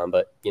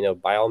 But,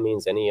 by all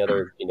means, any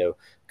other,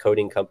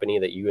 coating company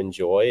that you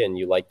enjoy and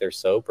you like their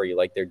soap or you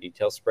like their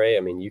detail spray, I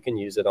mean, you can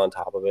use it on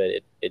top of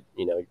it. It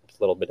a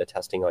little bit of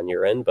testing on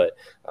your end, but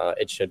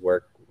it should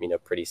work,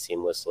 pretty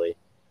seamlessly.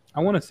 I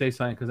want to say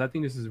something, because I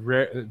think this is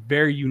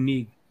very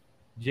unique,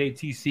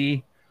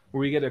 JTC, where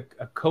we get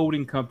a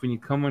coating company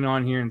coming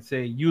on here and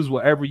say, use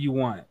whatever you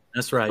want.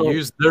 That's right. So,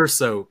 use their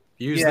soap.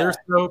 Their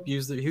soap.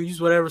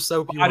 Use whatever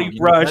soap you want. Body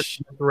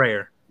brush. That's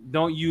rare.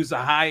 Don't use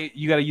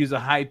you got to use a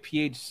high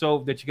pH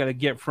soap that you got to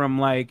get from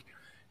like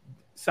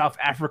South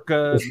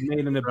Africa,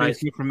 made in the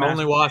basement from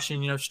only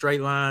washing, straight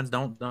lines.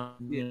 Don't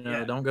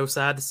go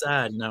side to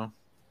side.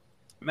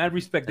 Mad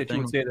respect that you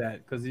would say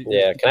that, because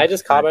can I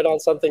just comment on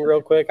something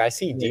real quick? I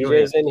see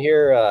DJ's in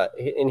here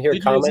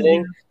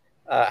commenting.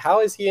 How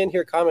is he in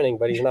here commenting,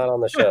 but he's not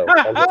on the show?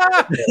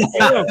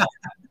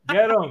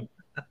 Get him.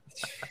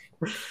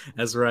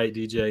 That's right,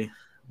 DJ.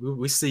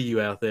 We see you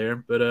out there.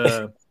 But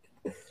all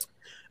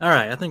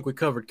right, I think we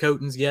covered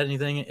coatings. You got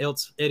anything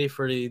else, Eddie,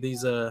 for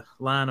these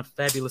line of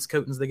fabulous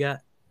coatings they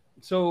got?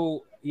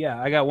 So yeah,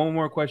 I got one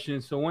more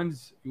question. So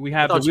once we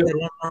have you had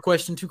one more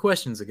question 2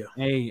 questions ago.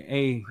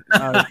 Hey,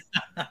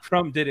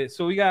 Trump did it.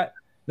 So we got.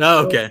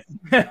 Oh, okay.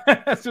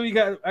 So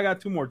I got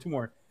two more.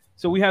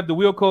 So we have the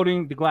wheel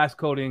coating, the glass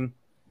coating.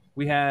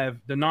 We have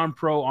the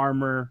non-pro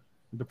Armour,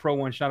 the pro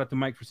one. Shout out to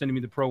Mike for sending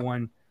me the pro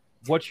one.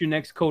 What's your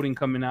next coating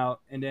coming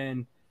out? And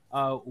then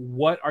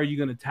what are you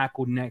going to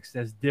tackle next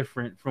that's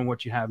different from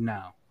what you have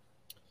now?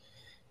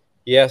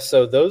 Yeah,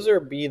 so those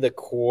be the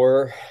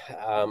core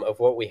of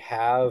what we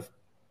have.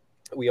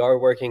 We are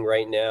working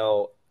right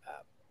now.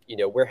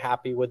 We're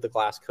happy with the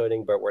glass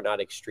coating, but we're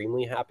not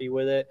extremely happy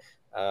with it.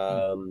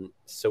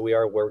 So we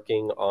are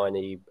working on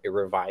a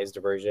revised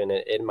version.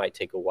 It might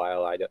take a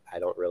while. I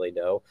don't really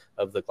know,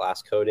 of the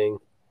glass coating.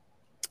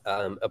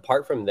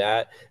 Apart from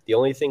that, the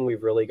only thing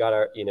we've really got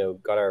our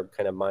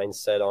kind of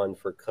mindset on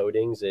for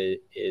coatings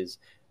is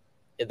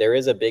there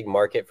is a big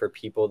market for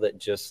people that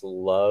just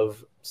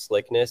love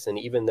slickness. And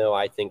even though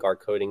I think our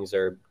coatings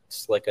are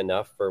slick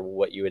enough for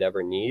what you would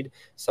ever need,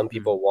 some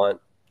people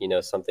want,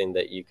 something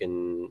that you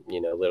can,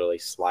 literally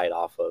slide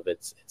off of.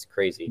 It's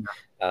crazy.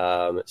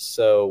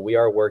 So we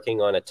are working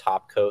on a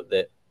top coat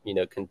that,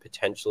 can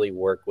potentially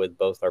work with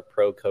both our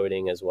pro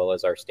coating as well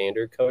as our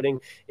standard coating.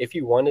 If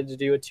you wanted to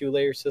do a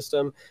 2-layer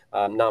system,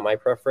 not my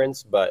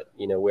preference, but,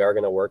 we are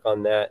going to work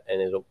on that,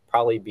 and it'll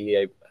probably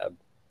be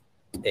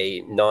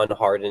a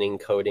non-hardening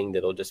coating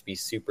that'll just be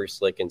super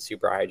slick and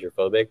super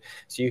hydrophobic.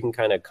 So you can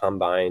kind of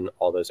combine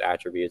all those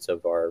attributes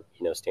of our,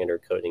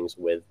 standard coatings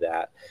with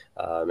that.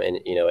 And,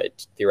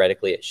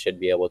 theoretically, it should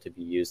be able to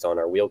be used on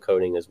our wheel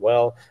coating as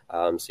well.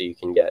 So you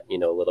can get, a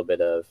little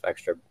bit of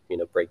extra,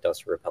 brake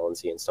dust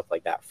repellency and stuff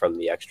like that from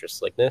the extra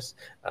slickness.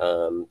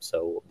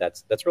 So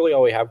that's really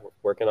all we have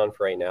working on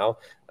for right now.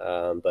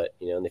 But,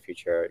 in the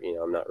future,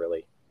 I'm not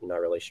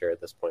really sure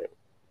at this point.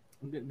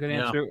 Good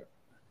answer. Yeah.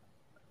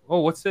 Oh,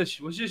 what's this?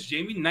 What's this,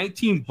 Jamie?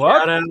 $19.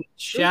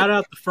 Shout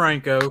out to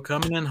Franco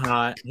coming in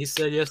hot. He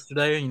said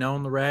yesterday,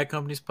 on the Rad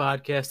Company's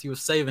podcast, he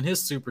was saving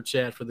his super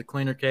chat for the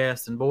Cleaner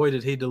Cast, and boy,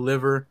 did he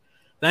deliver!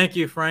 Thank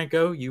you,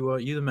 Franco. You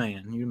the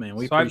man. You the man.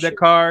 We swipe that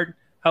card.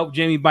 Help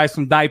Jamie buy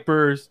some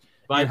diapers.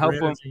 And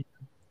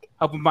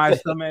help him buy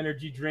some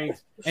energy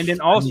drinks. And then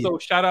also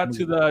shout out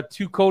to the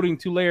two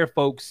layer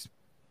folks.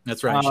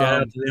 That's right. Shout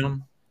out to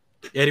them.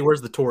 Eddie,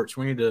 where's the torch?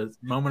 We need a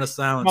moment of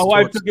silence. My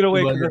wife took it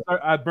away because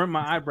I burnt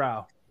my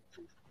eyebrow.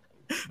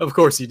 Of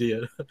course you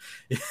did.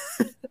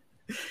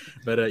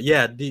 But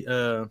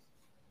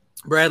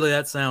Bradley,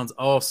 that sounds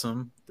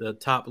awesome. The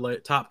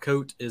top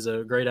coat is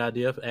a great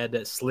idea. Add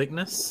that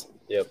slickness.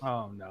 Yep.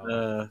 Oh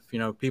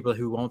no. People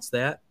who wants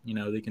that,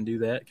 they can do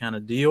that kind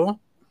of deal.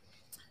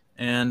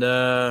 And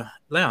now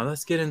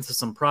let's get into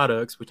some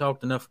products. We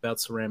talked enough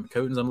about ceramic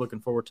coatings. I'm looking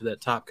forward to that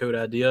top coat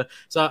idea.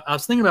 So I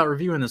was thinking about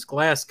reviewing this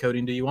glass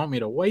coating. Do you want me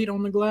to wait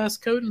on the glass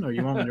coating, or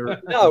you want me to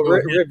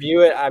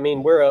review it? I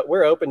mean,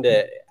 we're open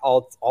to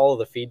all of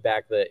the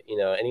feedback that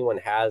anyone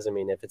has. I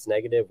mean, if it's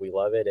negative, we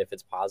love it. If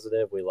it's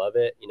positive, we love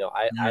it.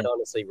 I'd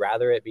honestly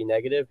rather it be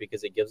negative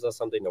because it gives us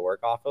something to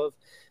work off of.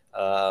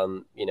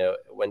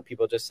 When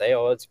people just say,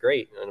 "Oh, it's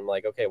great," and I'm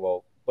like, "Okay,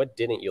 well, what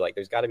didn't you like?"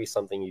 There's got to be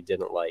something you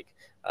didn't like.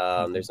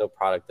 There's no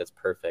product that's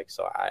perfect.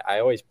 So I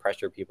always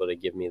pressure people to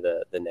give me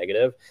the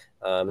negative.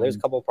 There's a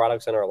couple of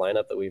products in our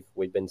lineup that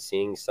we've been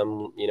seeing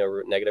some,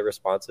 negative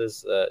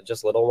responses,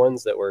 just little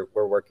ones that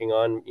we're working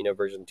on,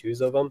 version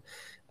 2s of them.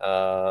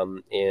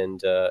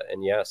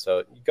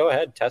 So go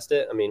ahead, test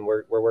it. I mean,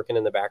 we're working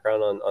in the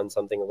background on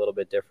something a little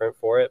bit different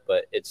for it,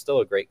 but it's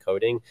still a great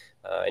coating.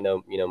 I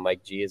know,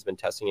 Mike G has been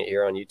testing it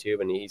here on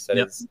YouTube, and he said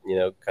it's,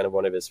 kind of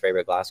one of his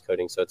favorite glass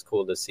coatings. So it's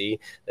cool to see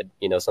that,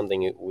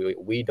 something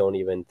we don't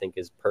even think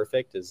is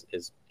perfect is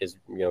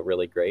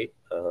really great.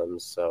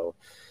 So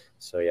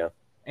yeah.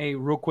 Hey,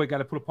 real quick, got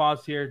to put a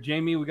pause here.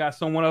 Jamie, we got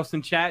someone else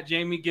in chat.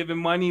 Jamie giving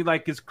money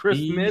like it's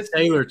Christmas.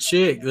 Taylor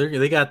Chick,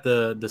 they got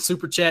the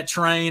super chat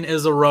train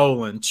is a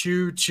rolling.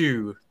 Choo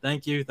choo.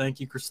 Thank you,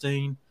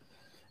 Christine.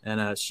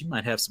 And she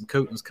might have some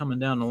coatings coming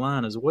down the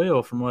line as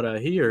well, from what I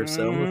hear.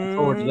 So I'm looking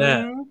forward to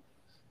that.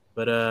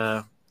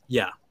 But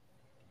yeah.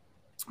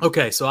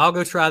 Okay, so I'll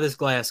go try this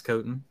glass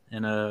coating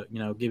and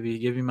give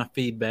you my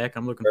feedback.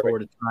 I'm looking forward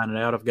to trying it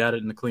out. I've got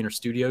it in the Cleaner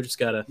Studio. Just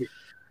gotta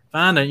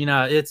find it.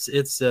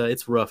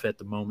 It's rough at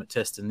the moment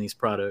testing these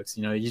products.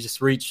 You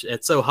just reach.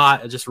 It's so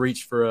hot. I just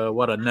reach for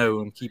what I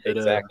know and keep it.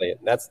 Exactly.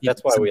 That's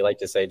why we like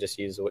to say just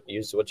use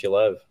what you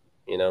love.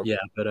 Yeah,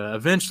 but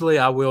eventually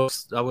I will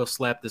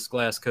slap this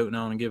glass coating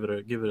on and give it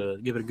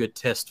a good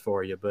test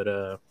for you. But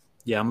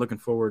I'm looking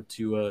forward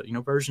to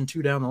version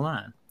 2 down the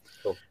line.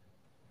 Cool.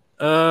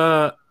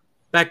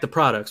 Back to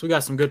products. We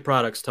got some good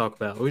products to talk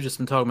about. We've just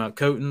been talking about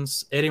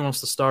coatings. Eddie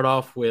wants to start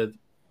off with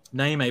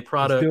name a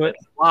product that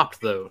flopped,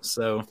 though.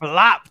 So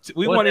flopped.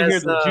 We want to hear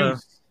the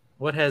juice.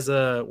 What has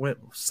went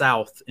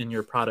south in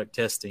your product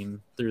testing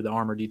through the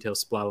Armour Detail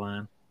Supply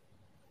line?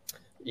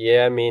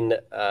 Yeah, I mean,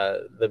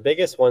 the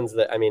biggest ones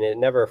that it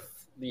never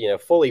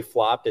fully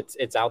flopped.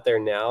 It's out there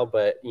now,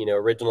 but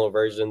original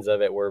versions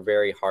of it were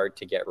very hard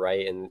to get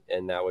right,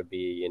 and that would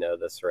be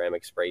the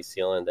ceramic spray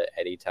sealant that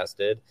Eddie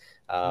tested.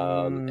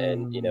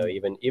 And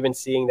even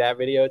seeing that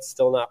video, it's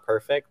still not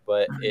perfect,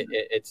 but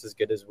it's as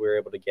good as we're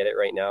able to get it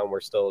right now, and we're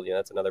still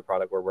that's another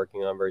product we're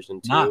working on, version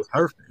 2. Not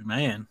perfect,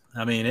 man.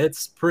 I mean,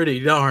 it's pretty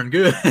darn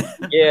good.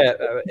 Yeah,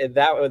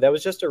 that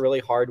was just a really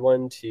hard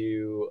one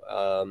to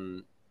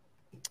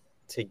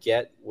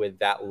get with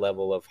that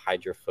level of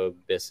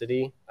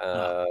hydrophobicity.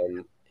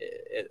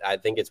 I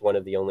think it's one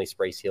of the only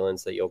spray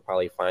sealants that you'll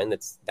probably find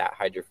that's that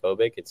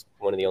hydrophobic. It's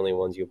one of the only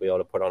ones you'll be able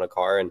to put on a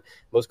car, and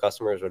most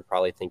customers would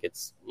probably think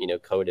it's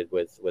coated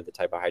with the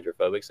type of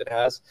hydrophobics it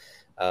has.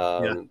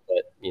 But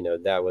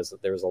there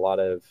was a lot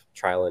of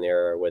trial and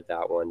error with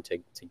that one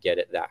to get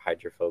it that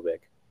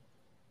hydrophobic.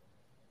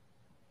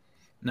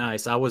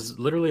 Nice. I was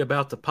literally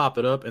about to pop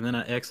it up, and then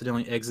I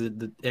accidentally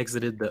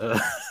exited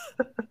the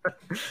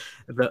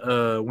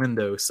the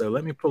window. So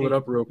let me pull it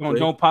up real quick.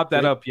 Don't pop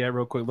that up yet,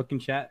 real quick. Look in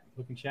chat.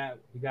 We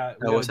got.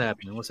 What's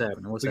happening? We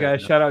got to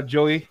shout out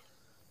Joey.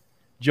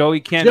 Joey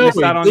can't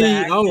miss out on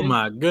that. Oh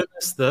my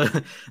goodness!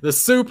 The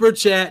super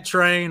chat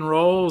train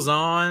rolls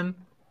on.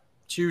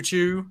 Choo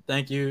choo!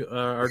 Thank you,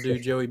 our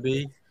dude Joey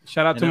B.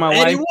 Shout out to my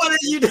wife. What are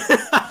you doing?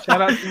 Shout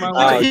out to my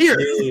wife. Here.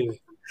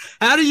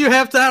 How do you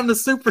have time to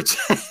super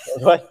chat?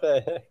 What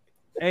the heck?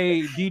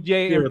 Hey,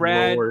 DJ and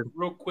Brad,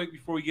 real quick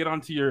before we get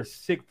onto your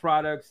sick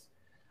products.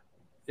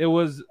 It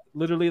was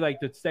literally like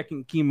the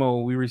second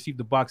chemo we received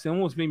the box. It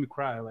almost made me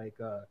cry. Like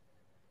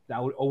I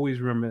would always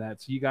remember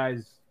that. So you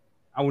guys,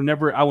 I will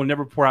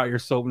never pour out your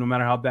soap, no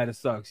matter how bad it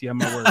sucks. You have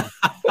my word.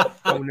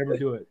 I would never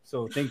do it.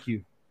 So thank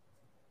you.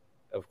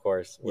 Of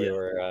course,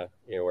 we're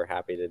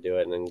happy to do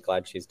it, and I'm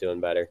glad she's doing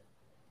better.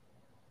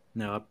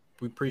 No,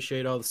 we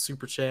appreciate all the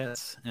super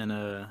chats and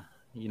a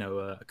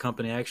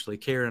company actually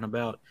caring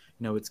about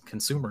its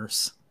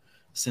consumers,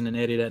 sending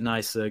Eddie that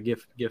nice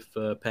gift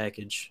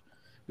package.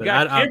 But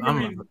I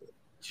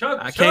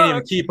can't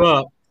even keep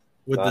up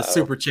with the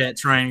super chat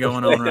train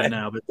going on right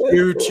now. But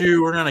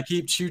choo, we're gonna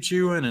keep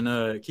chewing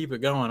and keep it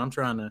going. I'm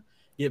trying to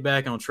get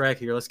back on track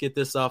here. Let's get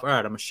this off. All right,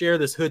 I'm gonna share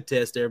this hood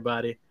test,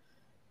 everybody.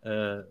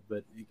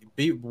 But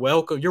be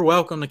welcome. You're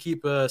welcome to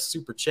keep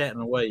super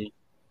chatting away.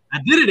 I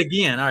did it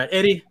again. All right,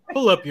 Eddie,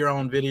 pull up your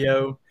own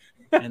video.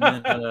 And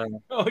then,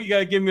 oh, you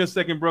gotta give me a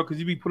second, bro, because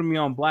you be putting me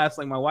on blast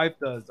like my wife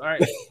does. All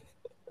right,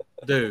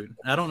 dude,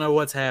 I don't know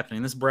what's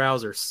happening. This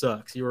browser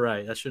sucks. You were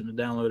right. I shouldn't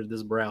have downloaded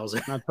this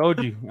browser. I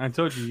told you.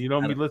 You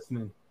don't be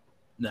listening.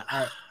 No.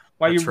 Right.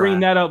 While you're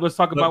bringing that up, let's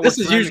talk about this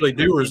is usually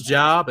Dewar's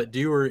job. But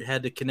Dewar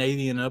had to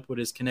Canadian up with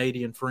his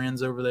Canadian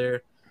friends over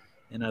there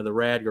in the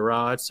Rad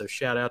Garage. So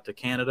shout out to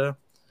Canada.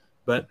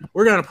 But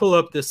we're gonna pull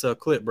up this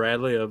clip,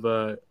 Bradley,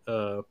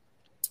 of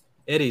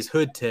Eddie's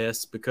hood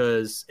test,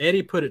 because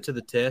Eddie put it to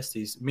the test.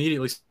 He's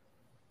immediately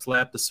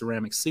slapped the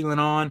ceramic sealant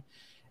on,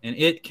 and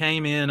it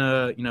came in,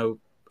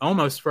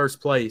 almost first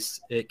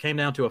place. It came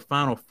down to a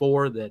final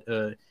four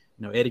that,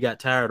 Eddie got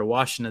tired of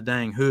washing the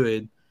dang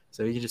hood,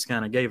 so he just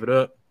kind of gave it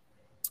up,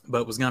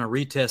 but was going to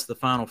retest the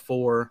final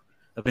four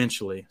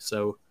eventually.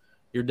 So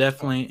you're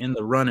definitely in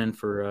the running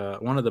for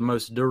one of the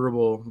most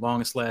durable,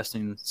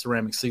 longest-lasting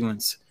ceramic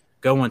sealants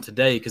going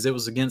today, because it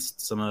was against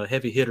some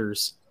heavy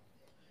hitters.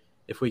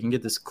 If we can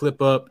get this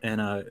clip up, and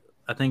I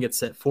think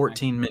it's at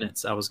 14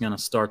 minutes. I was going to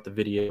start the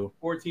video.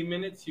 14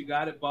 minutes. You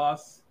got it,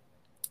 boss.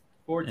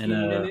 14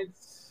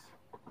 minutes.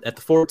 At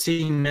the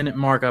 14-minute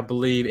mark, I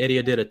believe Eddie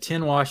did a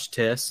 10-wash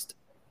test,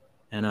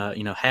 and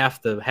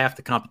half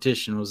the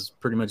competition was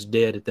pretty much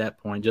dead at that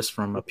point, just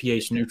from a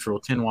pH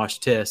neutral 10-wash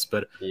test.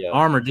 But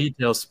Armour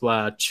Detail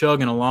Supply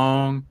chugging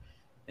along,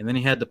 and then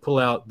he had to pull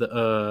out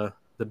the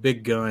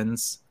big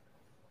guns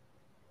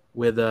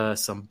with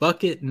some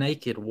bucket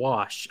naked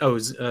wash.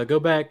 Go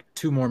back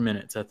 2 more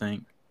minutes, I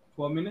think.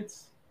 12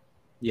 minutes?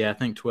 Yeah, I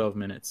think 12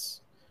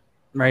 minutes.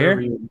 Right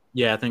here?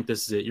 Yeah, I think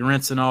this is it. You're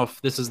rinsing off.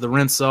 This is the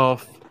rinse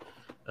off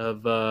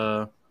of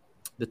the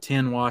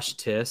 10 wash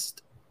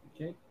test.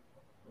 Okay.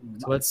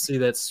 So let's see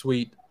that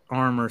sweet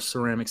Armour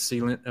ceramic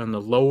sealant on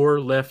the lower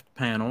left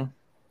panel,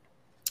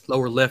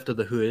 lower left of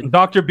the hood.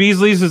 Dr.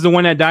 Beasley's is the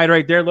one that died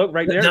right there. Look,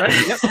 right there.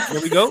 Right? Yep.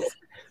 There we go.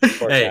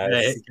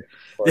 Hey.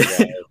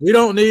 We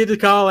don't need to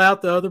call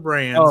out the other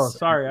brands. Oh,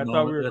 sorry. I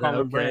thought we were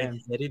calling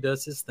brands. Eddie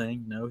does his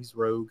thing. No, he's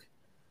rogue.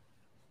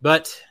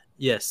 But,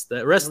 yes,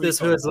 the rest of this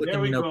hood's looking,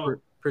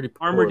 pretty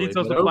poorly. Armour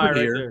Detail Supply right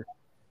there.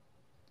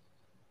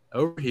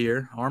 Over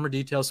here, Armour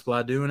Detail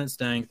Supply doing its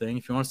dang thing.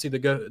 If you want to see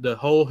the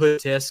whole hood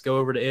test, go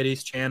over to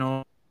Eddie's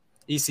channel,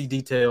 EC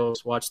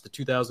Details. Watch the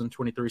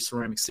 2023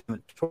 ceramic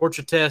sealant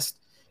torture test.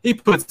 He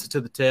puts it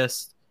to the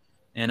test.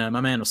 And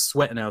my man was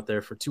sweating out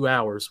there for 2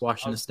 hours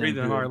washing this thing.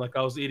 Breathing hard like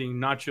I was eating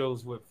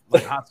nachos with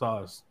hot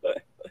sauce.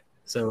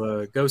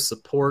 So go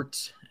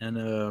support.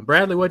 And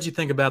Bradley, what did you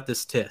think about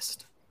this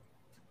test?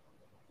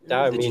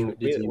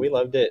 We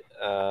loved it.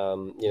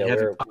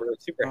 We're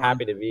super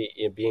happy to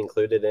be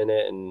included in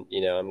it, and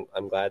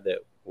I'm glad that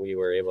we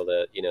were able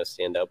to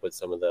stand up with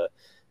some of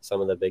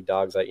the big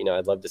dogs.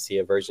 I'd love to see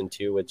a version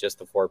 2 with just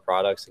the 4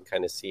 products and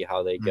kind of see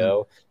how they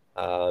go.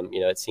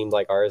 It seemed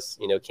like ours,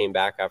 came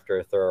back after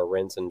a thorough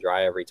rinse and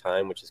dry every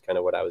time, which is kind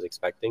of what I was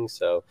expecting.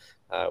 So,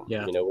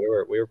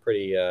 we were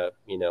pretty,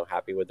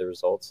 happy with the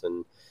results.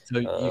 And so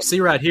you see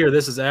right here,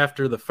 this is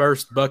after the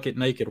first bucket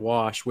naked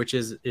wash, which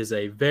is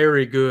a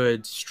very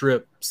good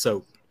strip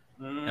soap.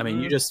 Mm-hmm. I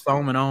mean, you just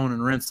foam it on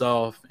and rinse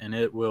off, and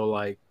it will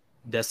like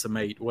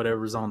decimate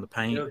whatever's on the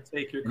paint. It'll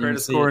take your credit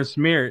score and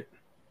smear it.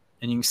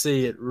 And you can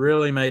see it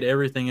really made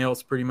everything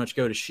else pretty much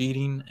go to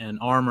sheeting, and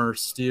Armour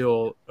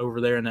still over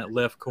there in that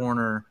left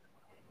corner.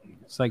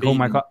 It's like, oh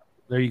my God.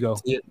 There you go.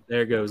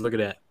 There it goes. Look at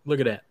that. Look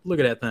at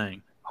that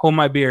thing. Hold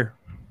my beer.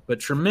 But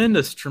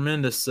tremendous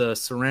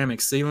ceramic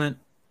sealant.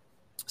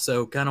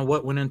 So kind of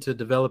what went into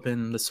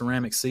developing the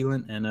ceramic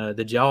sealant, and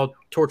did y'all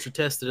torture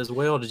test it as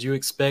well? Did you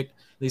expect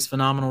these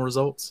phenomenal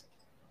results?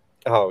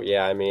 Oh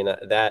yeah, I mean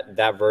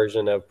that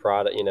version of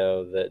product,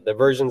 the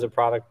versions of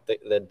product that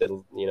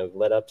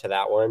led up to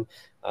that one.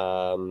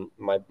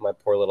 My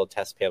poor little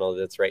test panel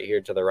that's right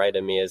here to the right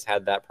of me has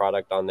had that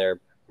product on there,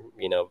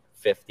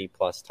 50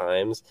 plus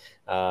times,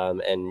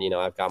 and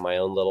I've got my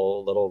own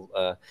little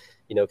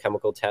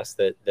chemical test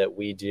that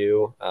we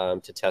do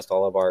to test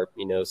all of our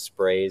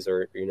sprays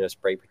or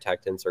spray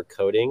protectants or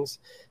coatings.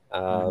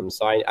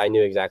 So I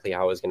knew exactly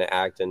how it was going to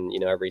act, and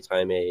every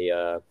time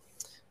a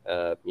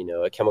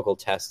chemical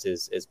test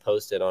is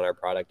posted on our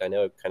product, I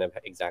know kind of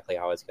exactly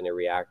how it's going to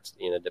react,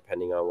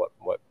 depending on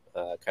what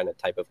kind of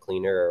type of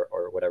cleaner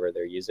or whatever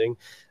they're using.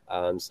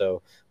 We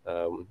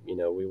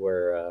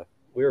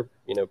were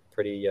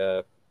pretty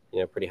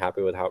pretty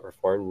happy with how it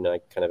performed, and I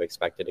kind of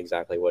expected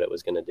exactly what it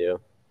was going to do.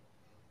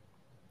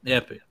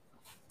 Epic.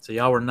 So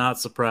y'all were not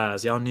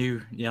surprised. Y'all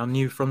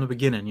knew from the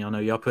beginning.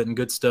 Y'all putting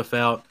good stuff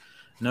out.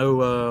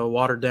 No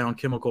watered down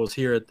chemicals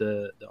here at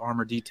the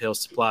Armour Detail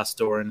Supply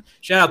Store. And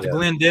shout out to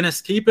Glenn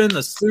Dennis, keeping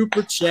the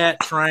super chat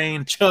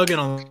train chugging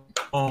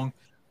along.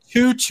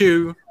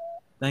 Choo.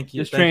 Thank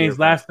you. This train's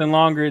lasting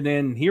longer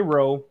than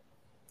Hero.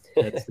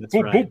 That's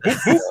right.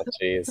 Oh,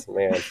 jeez,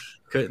 man.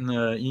 Couldn't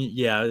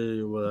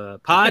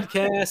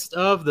podcast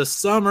of the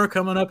summer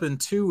coming up in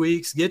 2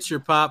 weeks. Get your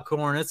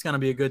popcorn. It's going to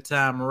be a good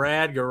time.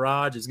 Rad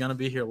Garage is going to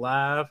be here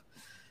live,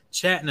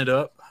 chatting it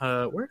up.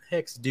 Where the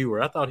heck's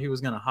Dewar? I thought he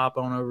was going to hop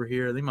on over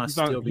here.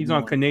 He's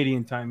on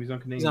Canadian time. He's on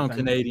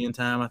Canadian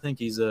time. I think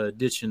he's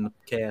ditching the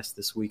cast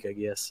this week, I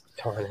guess.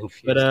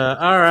 But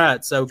all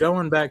right. So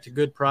going back to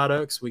good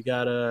products, we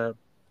got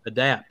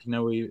Adapt.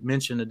 We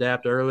mentioned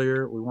Adapt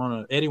earlier.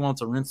 Eddie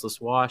wants a rinseless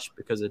wash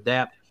because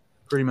Adapt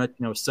pretty much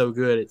is so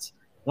good. It's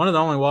one of the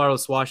only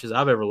waterless washes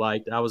I've ever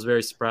liked. I was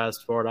very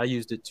surprised for it. I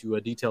used it to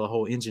detail a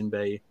whole engine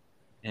bay,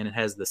 and it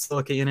has the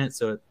silica in it,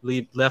 so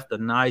it left a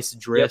nice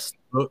dressed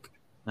look.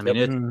 I mean,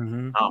 it's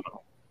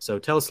phenomenal. So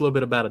tell us a little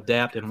bit about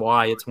Adapt and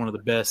why it's one of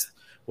the best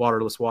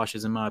waterless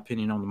washes, in my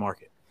opinion, on the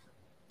market.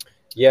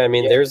 Yeah, I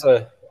mean, there's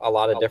a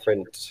lot of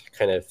different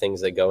kind of things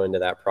that go into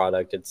that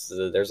product.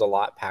 There's a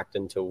lot packed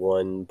into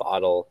one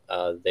bottle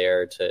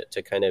there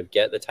to kind of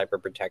get the type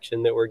of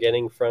protection that we're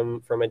getting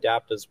from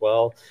Adapt as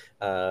well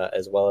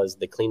as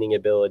the cleaning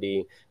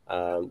ability,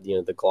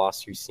 the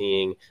gloss you're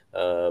seeing.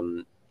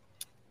 The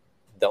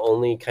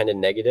only kind of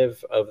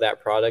negative of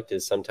that product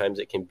is sometimes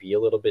it can be a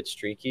little bit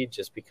streaky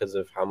just because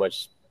of how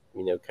much,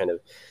 kind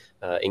of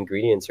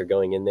ingredients are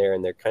going in there,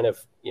 and they're kind of,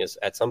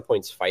 at some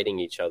points fighting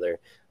each other.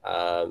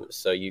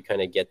 So you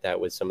kind of get that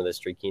with some of the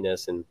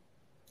streakiness, and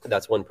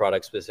that's one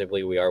product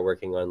specifically we are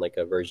working on like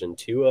a version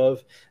 2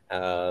 of,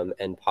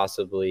 and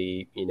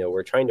possibly,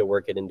 we're trying to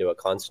work it into a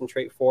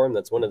concentrate form.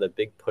 That's one of the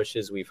big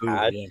pushes we've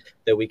had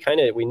that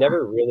we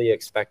never really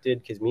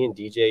expected, because me and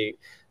DJ,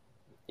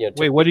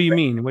 wait, what do you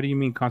mean? What do you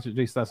mean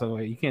concentrate stuff?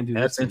 You can't do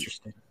That's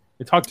interesting.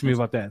 Talk to me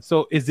about that.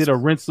 So is it a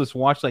rinseless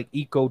wash like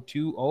Eco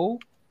 2.0?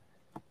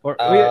 Or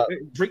where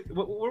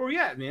were we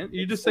at, man?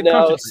 You just said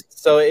concentrate.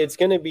 So it's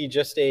going to be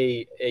just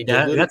a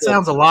that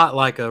sounds a lot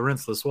like a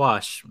rinseless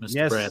wash,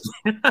 Mr. Brad.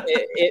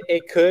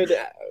 it could.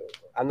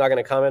 I'm not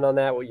going to comment on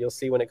that. You'll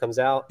see when it comes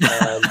out.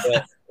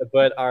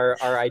 But our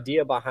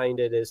idea behind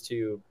it is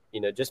to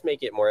just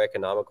make it more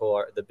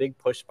economical. The big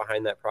push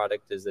behind that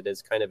product is that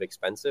it's kind of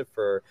expensive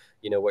for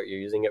what you're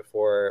using it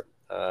for.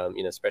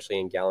 Especially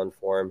in gallon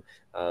form.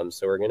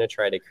 So we're going to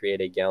try to create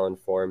a gallon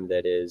form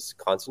that is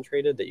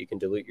concentrated, that you can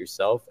dilute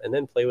yourself, and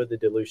then play with the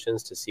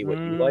dilutions to see what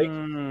you like.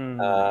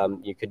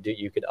 You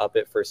could up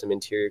it for some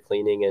interior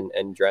cleaning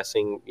and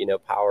dressing,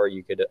 power.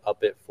 You could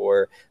up it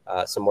for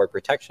some more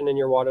protection in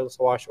your waterless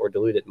wash, or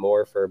dilute it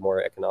more for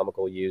more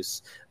economical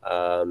use,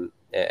 and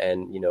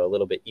a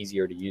little bit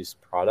easier to use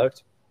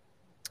product.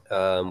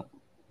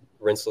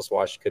 Rinseless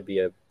wash could be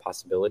a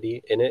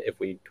possibility in it if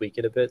we tweak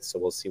it a bit. So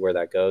we'll see where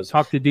that goes.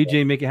 Talk to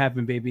DJ, make it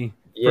happen, baby.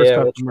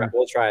 Yeah,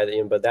 we'll try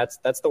it. But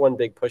that's the one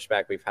big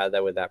pushback we've had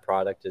with that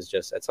product, is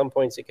just at some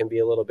points it can be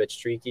a little bit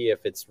streaky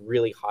if it's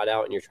really hot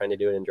out and you're trying to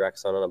do it in direct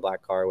sun on a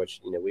black car,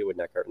 which we would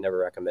never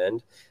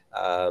recommend.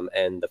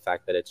 And the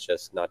fact that it's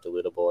just not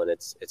dilutable, and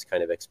it's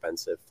kind of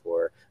expensive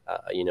for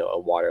a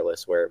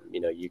waterless, where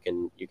you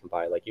can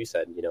buy, like you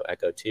said,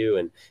 Echo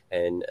 2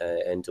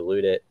 and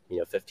dilute it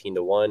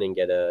 15-1 and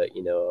get a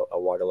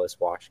waterless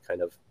wash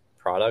kind of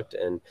product,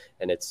 and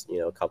it's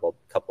a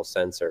couple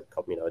cents or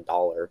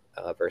 $1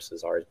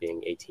 versus ours being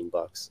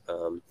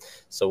 $18.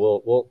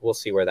 So we'll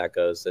see where that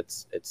goes.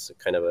 It's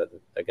kind of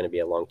going to be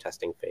a long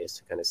testing phase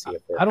to kind of see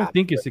if I don't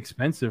think it's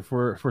expensive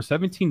for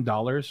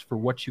 $17 for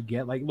what you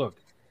get. Like, look,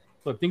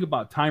 think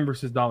about time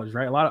versus dollars,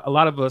 right? A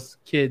lot of us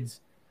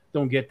kids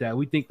don't get that.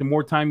 We think the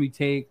more time you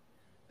take,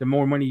 the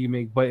more money you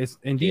make, but it's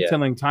in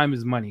detailing, time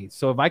is money.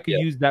 So if I could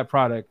use that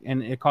product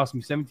and it cost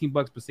me $17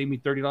 but save me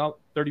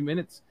 30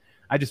 minutes,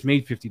 I just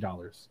made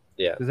 $50.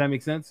 Yeah. Does that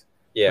make sense?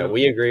 Yeah,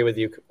 we agree with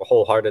you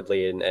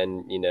wholeheartedly,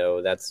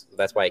 and that's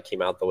why it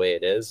came out the way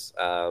it is.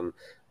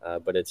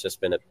 But it's just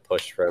been a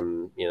push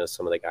from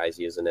some of the guys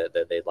using it,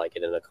 that they'd like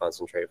it in a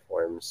concentrate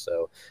form.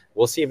 So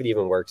we'll see if it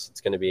even works. It's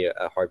going to be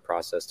a hard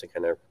process to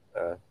kind of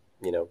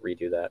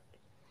redo that.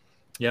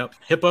 Yep.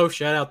 Hippo,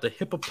 shout out to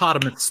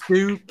Hippopotamus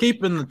Stew,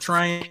 keeping the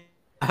train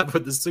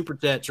with the super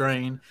chat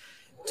train.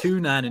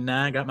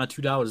 $2.99. Got my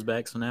 $2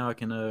 back, so now I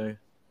can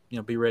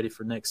be ready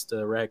for next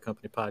Rag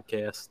Company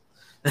podcast.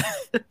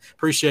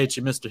 Appreciate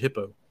you, Mr.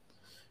 Hippo.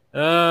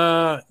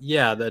 The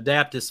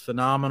Adapt is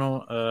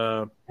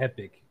phenomenal.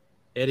 Epic.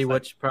 Eddie,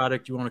 which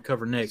product you want to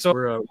cover next? So,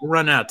 we're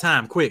running out of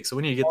time quick, so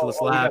we need to get to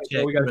this live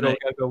chat. We gotta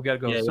go.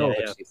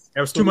 Yeah.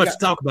 There was too much to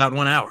talk about in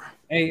 1 hour.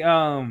 Hey,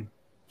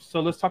 so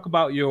let's talk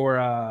about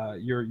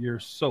your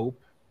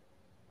soap.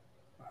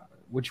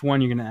 Which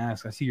one you're gonna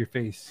ask? I see your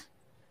face.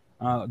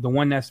 The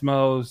one that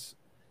smells,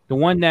 the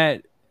one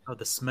that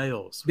the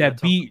smells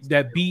that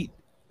beat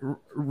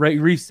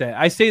reset.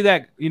 I say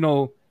that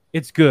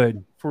it's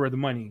good for the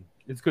money.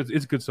 It's good.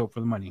 It's good soap for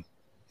the money.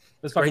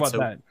 Let's talk Great about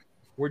soap. that.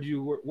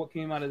 What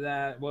came out of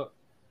that? What?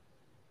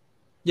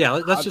 Yeah,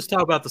 let's just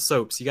talk about the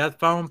soaps. You got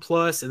Foam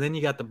Plus, and then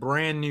you got the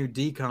brand new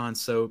Decon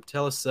soap.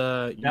 Tell us,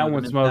 That the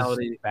one smells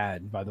mentality.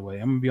 bad, by the way.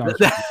 I'm gonna be honest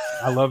with you.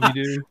 I love you,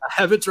 dude. I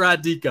haven't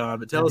tried Decon,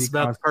 but tell That us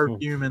about the Decon's cool.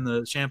 perfume and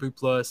the Shampoo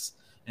Plus,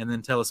 and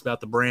then tell us about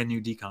the brand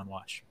new Decon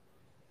wash.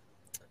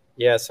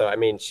 Yeah, so I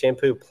mean,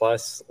 Shampoo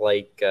Plus,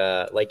 like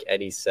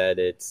Eddie said,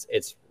 it's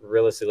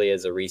realistically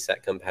as a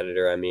Reset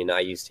competitor. I mean, I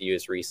used to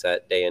use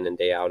Reset day in and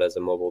day out as a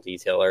mobile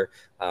detailer,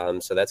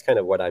 so that's kind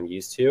of what I'm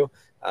used to,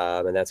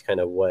 and that's kind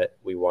of what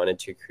we wanted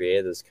to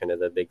create. Is kind of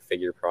the big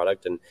figure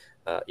product, and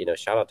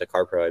shout out to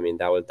CarPro. I mean,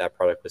 that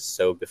product was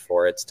so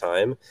before its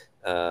time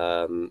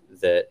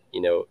that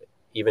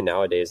even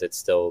nowadays it's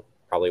still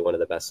probably one of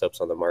the best soaps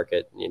on the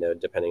market,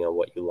 depending on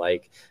what you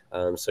like.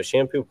 So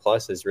Shampoo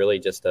Plus is really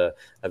just a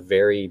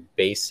very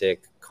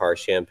basic car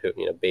shampoo,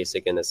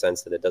 basic in the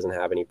sense that it doesn't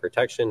have any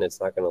protection.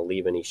 It's not going to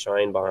leave any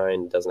shine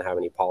behind. It doesn't have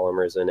any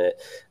polymers in it.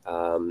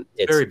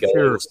 It's Very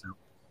pure soap.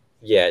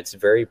 Yeah, it's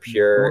very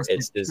pure.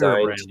 It's Pure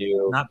designed brand,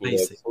 to, not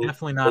basic.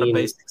 Definitely not clean a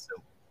basic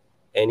soap.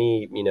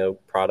 any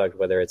product,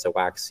 whether it's a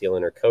wax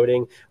sealant or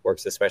coating,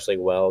 works especially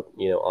well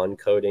on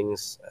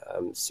coatings.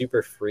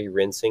 Super free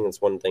rinsing.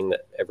 It's one thing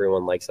that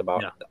everyone likes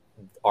about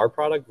our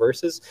product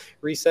versus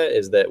Reset,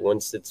 is that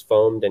once it's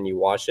foamed and you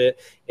wash it,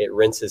 it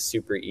rinses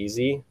super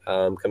easy,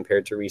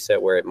 compared to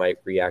Reset, where it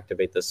might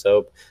reactivate the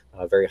soap.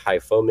 Very high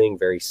foaming,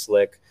 very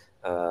slick,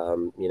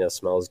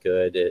 smells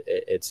good.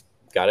 It's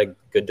got a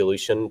good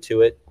dilution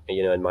to it.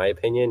 In my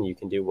opinion, you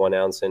can do 1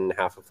 ounce in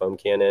half a foam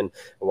cannon,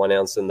 1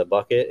 ounce in the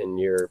bucket, and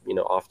you're,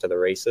 off to the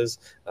races.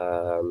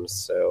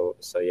 So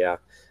yeah.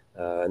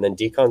 And then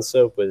Decon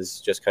soap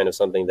was just kind of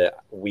something that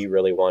we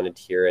really wanted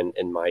here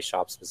in my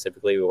shop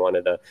specifically. We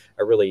wanted a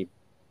really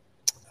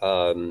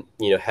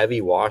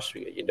heavy wash.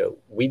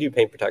 We do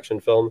paint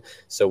protection film,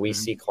 so we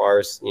see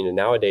cars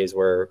nowadays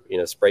where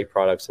spray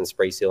products and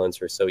spray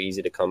sealants are so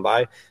easy to come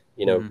by.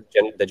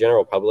 The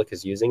general public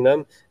is using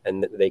them,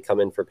 and they come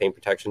in for paint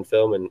protection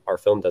film, and our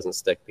film doesn't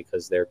stick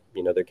because they're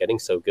getting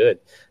so good.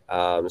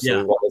 So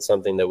we wanted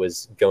something that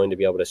was going to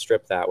be able to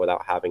strip that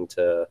without having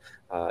to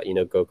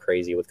go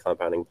crazy with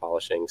compounding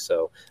polishing.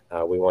 So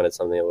we wanted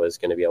something that was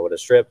going to be able to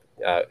strip,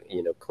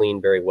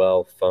 clean very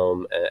well,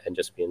 foam, and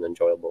just be an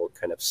enjoyable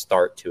kind of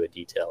start to a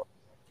detail.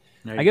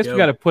 I guess we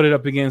got to put it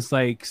up against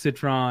like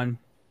Citron.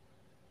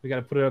 We got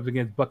to put it up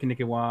against Bucket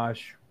Naked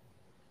Wash.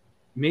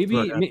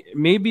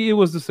 Maybe it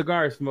was the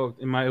cigar smoke.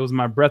 It was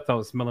my breath I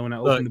was smelling when I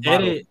opened the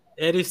bottle.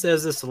 Eddie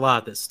says this a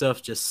lot, that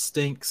stuff just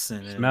stinks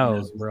and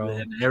smells, bro.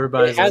 And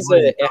everybody's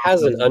it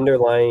has an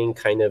underlying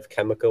kind of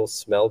chemical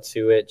smell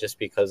to it, just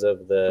because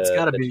of it's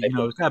got to be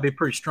it's got to be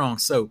pretty strong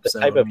soap. The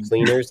type of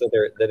cleaners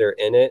that are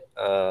in it.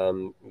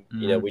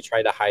 We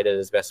try to hide it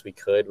as best we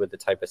could with the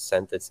type of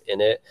scent that's in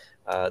it.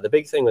 The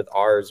big thing with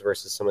ours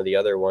versus some of the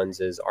other ones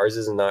is ours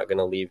is not going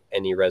to leave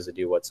any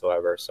residue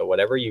whatsoever. So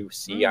whatever you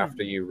see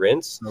after you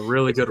rinse, a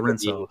really good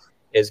rinse off,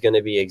 is going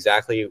to be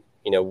exactly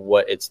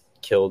what it's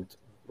killed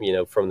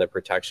from the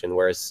protection.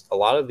 Whereas a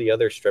lot of the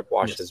other strip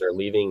washes are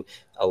leaving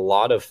a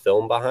lot of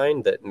film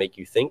behind that make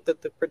you think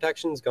that the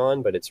protection's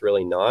gone, but it's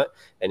really not.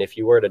 And if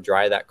you were to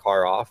dry that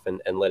car off and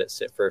let it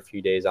sit for a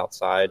few days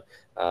outside,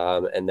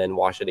 and then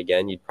wash it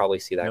again, you'd probably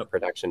see that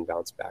protection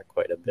bounce back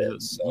quite a bit.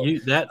 So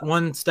that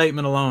one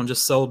statement alone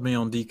just sold me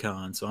on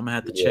Decon, so I'm gonna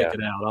have to check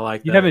it out. I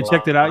like that. You haven't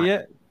checked it out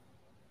yet?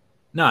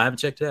 No, I haven't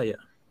checked it out yet.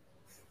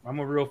 I'm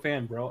a real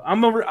fan, bro.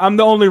 I'm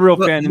the only real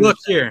fan. Look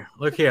here.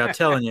 I'm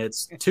telling you,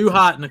 it's too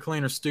hot in the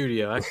cleaner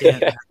studio. I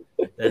can't.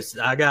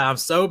 I'm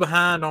so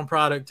behind on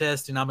product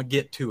testing. I'm gonna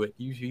get to it.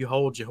 You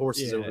hold your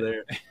horses over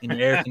there in your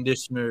air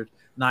conditioner,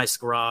 nice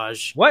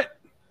garage. What?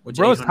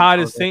 Bro, it's hot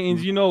as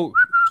Satan's.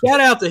 Shout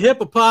out to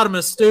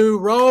Hippopotamus Stew,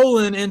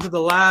 rolling into the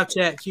live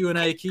chat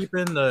Q&A,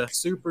 keeping the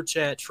super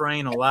chat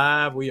train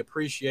alive. We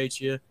appreciate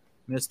you,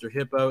 Mr.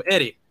 Hippo.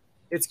 Eddie,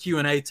 it's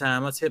Q&A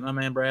time. Let's hit my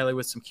man Bradley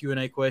with some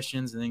Q&A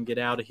questions and then get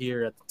out of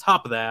here at the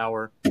top of the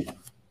hour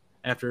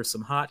after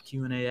some hot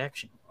Q&A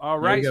action. All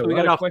right, so we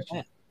got a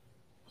question.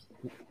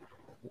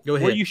 Go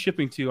ahead. Where are you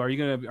shipping to? Are you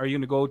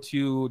gonna go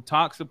to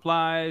Talk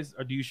Supplies,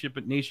 or do you ship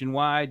it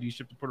nationwide? Do you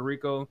ship to Puerto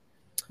Rico?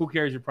 Who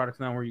carries your products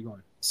now? Where are you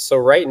going? So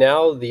right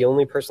now, the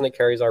only person that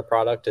carries our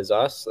product is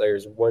us.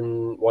 There's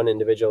one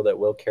individual that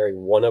will carry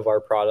one of our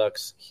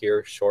products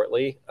here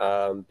shortly.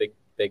 Big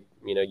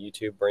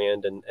YouTube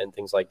brand and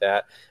things like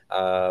that.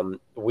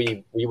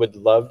 We would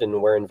love,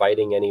 and we're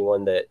inviting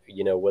anyone that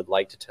would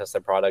like to test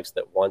the products,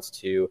 that wants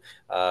to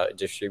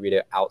distribute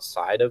it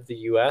outside of the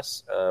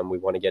US. We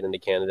want to get into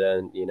Canada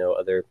and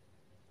other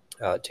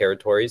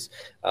territories.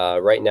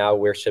 Right now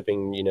we're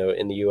shipping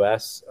in the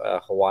US,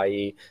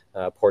 Hawaii,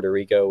 Puerto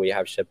Rico. We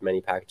have shipped many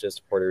packages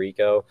to Puerto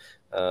Rico.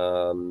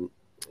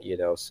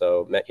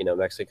 So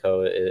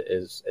Mexico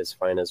is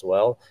fine as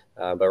well.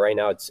 But right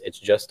now it's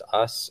just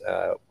us.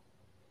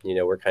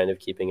 We're kind of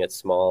keeping it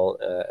small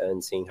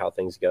and seeing how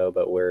things go,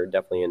 but we're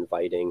definitely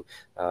inviting,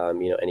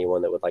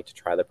 anyone that would like to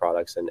try the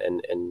products and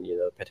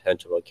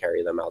potential to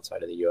carry them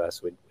outside of the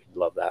U.S. We'd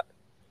love that.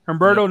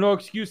 Humberto, no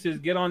excuses.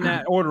 Get on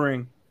that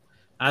ordering.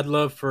 I'd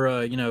love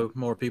for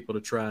more people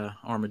to try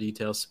Armour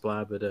Detail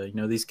Supply, but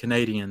these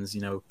Canadians,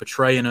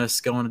 betraying us,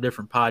 going to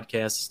different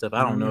podcasts and stuff.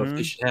 I don't know if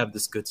they should have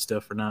this good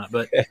stuff or not.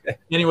 But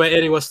anyway,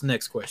 Eddie, what's the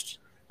next question?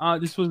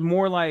 This was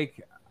more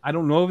like, I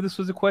don't know if this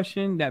was a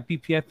question. That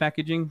PPF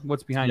packaging.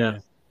 What's behind you?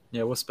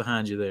 Yeah, what's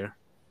behind you there?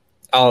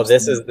 Oh,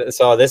 this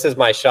is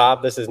my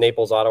shop. This is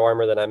Naples Auto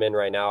Armor that I'm in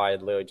right now. I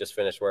literally just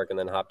finished work and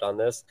then hopped on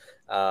this.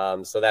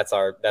 So that's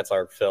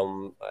our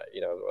film.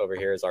 Over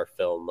here is our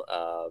film.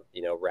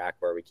 Rack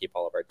where we keep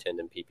all of our tin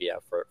and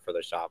PPF for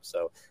the shop.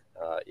 So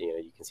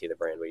you can see the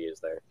brand we use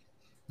there.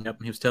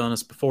 Yep, he was telling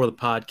us before the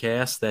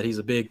podcast that he's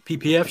a big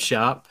PPF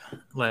shop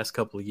last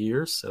couple of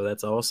years. So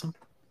that's awesome.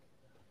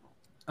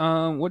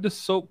 What does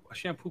Soap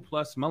Shampoo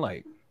Plus smell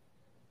like?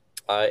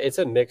 It's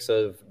a mix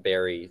of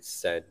berry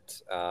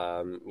scent.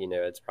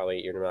 It's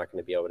probably, you're not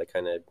going to be able to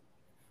kind of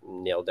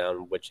nail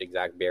down which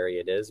exact berry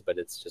it is, but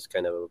it's just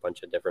kind of a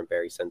bunch of different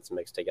berry scents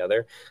mixed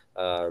together.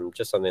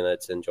 Just something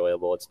that's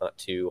enjoyable. It's not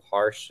too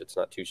harsh. It's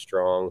not too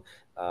strong.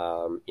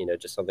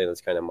 Just something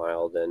that's kind of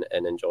mild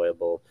and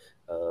enjoyable.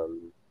 I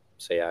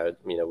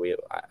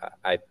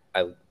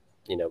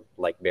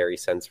like berry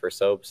scents for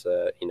soaps.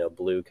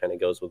 Blue kind of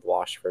goes with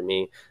wash for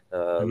me.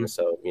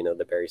 So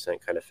the berry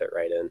scent kind of fit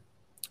right in.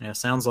 Yeah,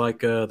 sounds like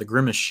the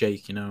Grimace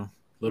shake,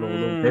 little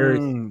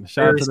berry.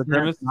 Shout out to the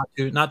Grimace.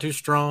 Not too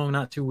strong,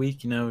 not too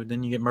weak,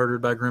 then you get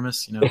murdered by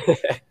Grimace,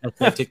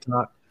 that's like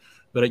TikTok.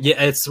 But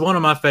yeah, it's one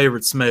of my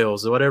favorite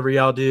smells. Whatever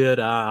y'all did,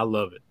 I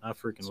love it. I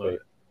freaking love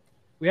it.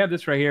 We have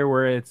this right here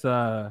where it's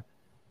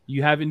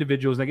you have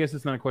individuals. I guess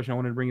it's not a question. I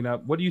wanted to bring it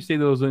up. What do you say to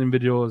those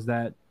individuals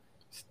that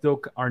still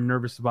are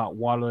nervous about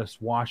waterless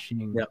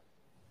washing? Yep.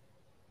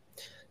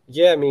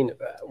 Yeah, I mean,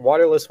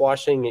 waterless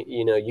washing,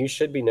 you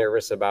should be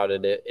nervous about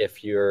it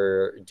if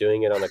you're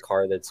doing it on a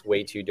car that's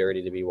way too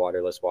dirty to be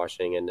waterless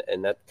washing.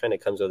 And that kind of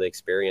comes with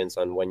experience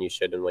on when you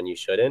should and when you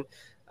shouldn't.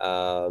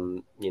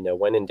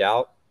 When in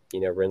doubt,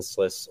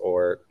 rinseless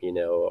or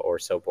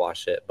soap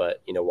wash it.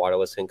 But,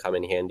 waterless can come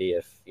in handy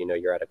if,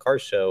 you're at a car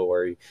show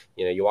or,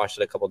 you washed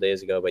it a couple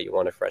days ago, but you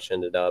want to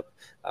freshen it up.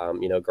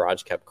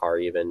 Garage kept car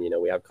even,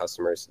 we have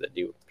customers that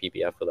do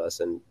PPF with us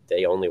and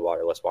they only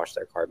waterless wash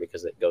their car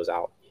because it goes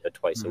out,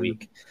 twice a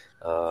week.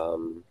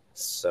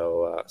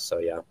 So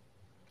yeah.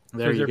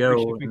 There you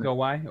go.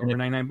 Why? Over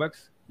 $99?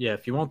 Yeah,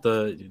 if you want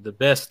the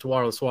best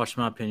wireless wash,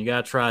 in my opinion, you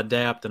got to try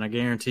Adapt, and I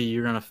guarantee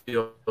you're going to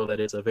feel that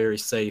it's a very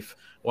safe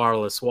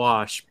wireless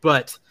wash.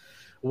 But,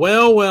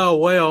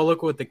 well,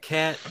 look what the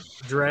cat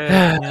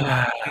dragged in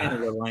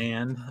Canada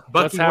land. Bucky,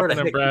 what's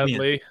happening,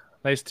 Bradley?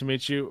 Nice to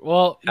meet you.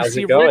 Well, how's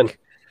it going? Rick,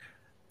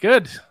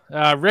 good.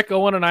 Rick,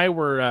 Owen, and I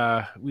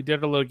we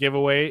did a little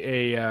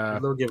giveaway.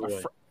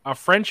 A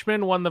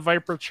Frenchman won the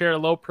Viper Chair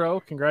Low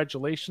Pro.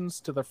 Congratulations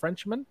to the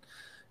Frenchman.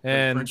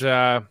 And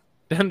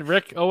then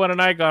Rick, Owen,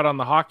 and I got on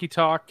the hockey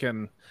talk,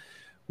 and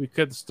we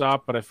couldn't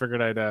stop, but I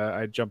figured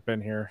I'd jump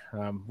in here.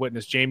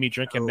 Witness Jamie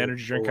drinking an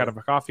energy drink out of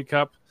a coffee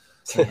cup.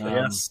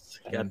 Yes.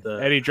 Got the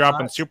Eddie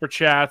dropping super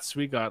chats.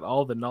 We got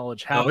all the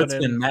knowledge happening. It's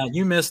been mad.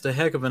 You missed a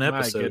heck of an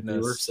episode,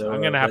 viewer, so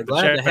I'm going to have to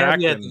check check back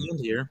back. At the end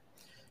here.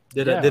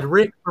 Did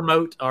Rick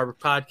promote our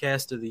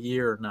podcast of the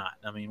year or not?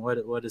 I mean,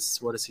 what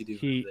does he do?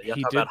 He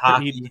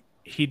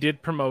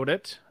did promote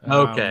it.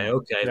 Okay.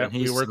 Yeah,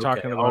 we were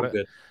talking about it.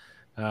 Good.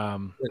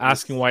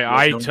 Asking why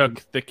I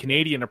took the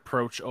Canadian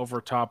approach over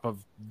top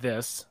of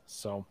this.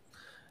 So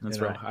that's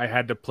right. I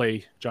had to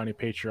play Johnny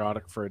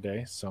Patriotic for a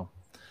day. So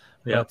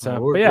yeah,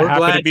 but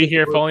happy to be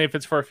here, if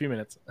it's for a few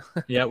minutes.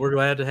 Yeah, we're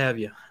glad to have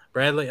you,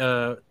 Bradley.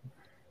 I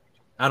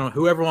don't know,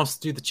 whoever wants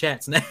to do the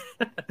chats now.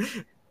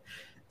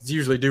 It's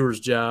usually doer's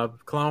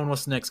job. Clone,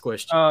 what's the next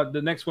question?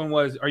 The next one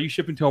was, are you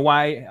shipping to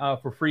Hawaii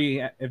for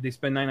free if they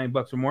spend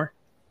 $99 or more?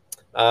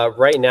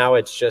 Right now,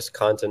 it's just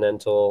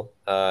continental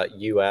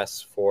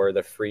U.S. for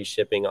the free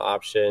shipping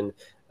option.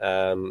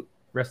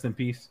 Rest in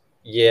peace.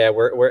 Yeah,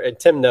 we're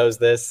Tim knows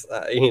this.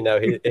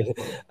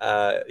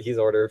 He's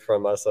ordered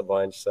from us a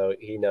bunch, so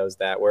he knows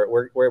that.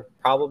 We're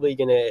probably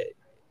gonna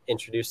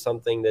introduce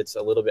something that's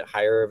a little bit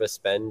higher of a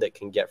spend that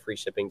can get free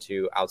shipping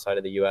to outside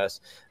of the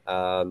U.S.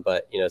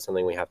 But it's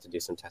something we have to do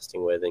some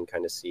testing with and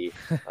kind of see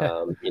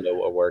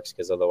what works,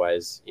 because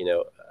otherwise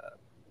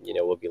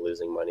we'll be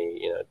losing money,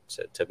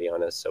 to be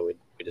honest. So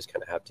we just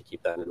kind of have to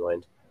keep that in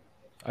mind.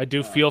 I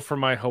do feel for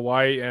my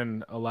Hawaii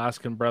and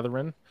Alaskan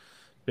brethren.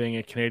 Being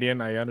a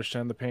Canadian, I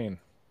understand the pain.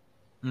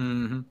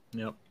 Mm-hmm.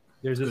 Yep.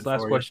 There's this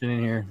last question in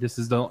here. This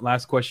is the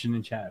last question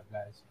in chat,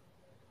 guys.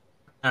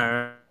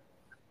 All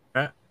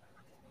right.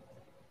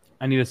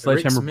 I need a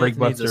sledgehammer brake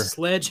buster. Needs a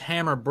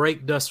sledgehammer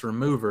brake dust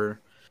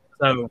remover.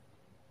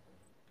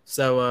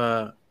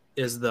 So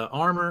is the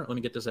Armour? Let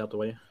me get this out the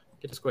way.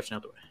 Get this question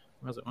out the way.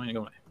 How's it going?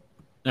 All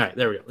right,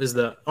 there we go. Is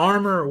the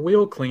Armour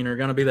wheel cleaner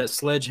going to be that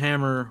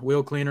sledgehammer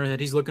wheel cleaner that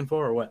he's looking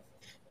for, or what?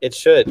 It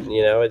should,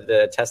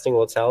 the testing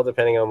will tell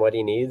depending on what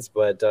he needs,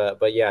 but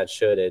yeah, it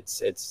should.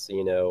 It's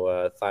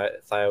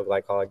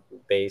thioglycolic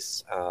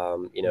base.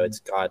 It's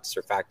got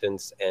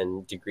surfactants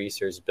and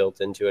degreasers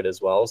built into it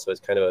as well. So it's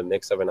kind of a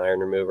mix of an iron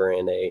remover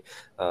and a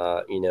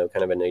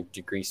kind of a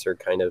degreaser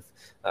kind of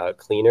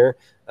cleaner.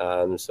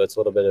 So it's a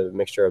little bit of a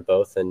mixture of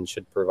both, and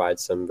should provide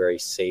some very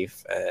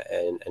safe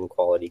and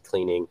quality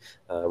cleaning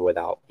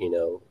without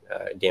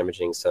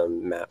damaging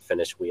some matte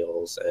finish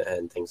wheels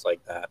and things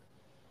like that.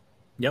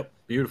 Yep,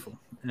 beautiful.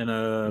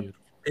 And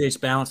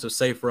pH balance of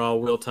safe for all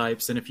wheel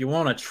types. And if you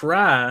want to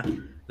try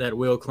that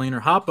wheel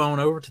cleaner, hop on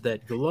over to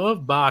that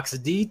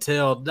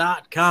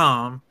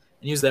gloveboxdetail.com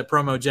and use that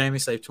promo Jamie,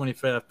 save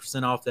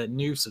 25% off that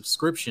new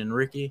subscription,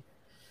 Rick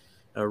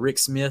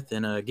Smith,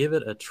 and give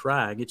it a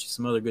try. Get you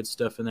some other good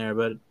stuff in there.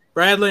 But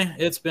Bradley,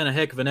 it's been a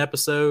heck of an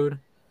episode.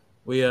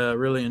 We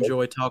really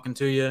enjoyed talking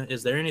to you.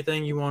 Is there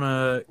anything you want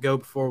to go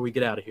before we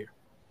get out of here?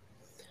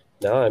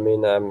 No, I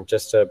mean, I'm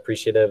just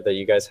appreciative that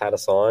you guys had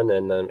us on,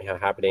 and I'm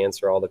happy to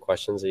answer all the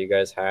questions that you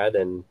guys had.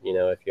 And,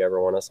 if you ever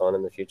want us on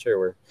in the future,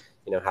 we're,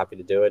 happy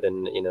to do it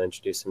and,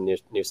 introduce some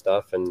new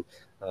stuff. And,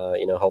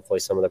 hopefully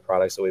some of the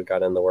products that we've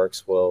got in the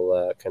works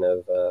will kind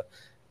of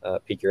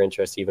pique your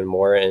interest even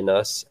more in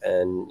us.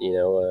 And,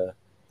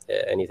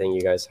 anything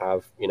you guys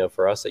have,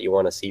 for us that you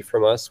want to see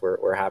from us,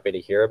 we're happy to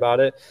hear about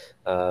it.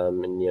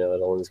 And,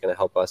 it only is going to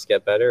help us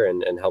get better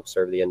and help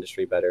serve the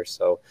industry better.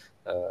 So,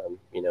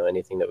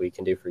 anything that we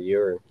can do for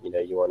you, or,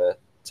 you want to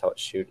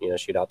shoot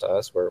out to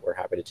us, we're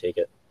happy to take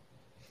it.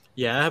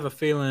 Yeah, I have a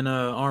feeling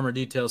Armour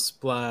Detail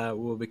Supply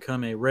will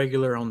become a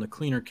regular on the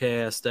Cleaner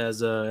Cast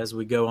as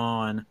we go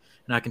on,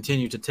 and I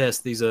continue to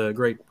test these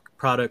great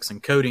products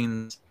and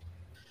coatings.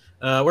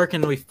 Where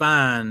can we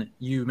find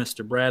you,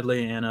 Mr.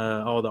 Bradley, and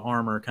all the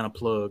Armour kind of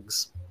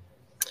plugs?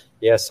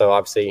 Yeah, so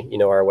obviously,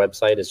 our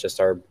website is just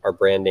our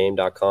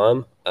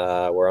brandname.com.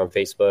 We're on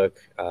Facebook,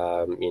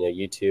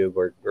 YouTube.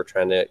 We're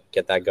trying to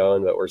get that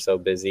going, but we're so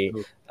busy.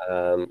 We'd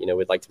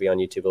like to be on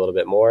YouTube a little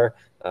bit more.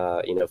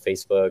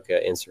 Facebook,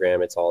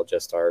 Instagram, it's all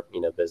just our,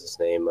 business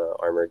name,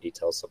 Armour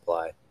Detail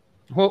Supply.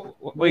 Whoa,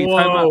 wait,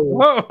 time out.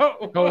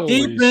 Whoa.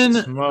 Keeping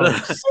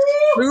the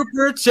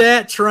super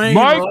chat train.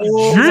 Mike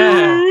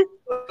G.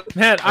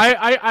 Man,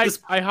 I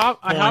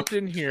hopped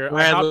in here.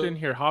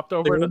 Hopped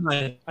over to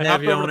the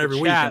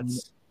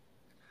chats.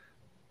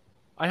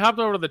 I hopped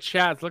over to the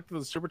chats, looked at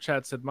the super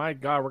chat, said, "My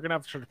God, we're gonna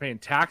have to start paying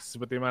taxes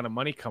with the amount of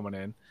money coming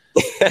in."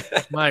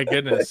 My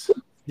goodness.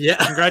 Yeah.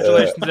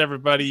 Congratulations,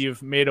 everybody.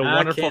 You've made a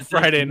wonderful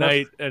Friday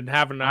night and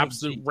have an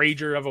absolute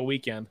rager of a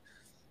weekend.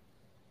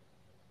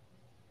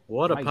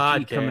 What a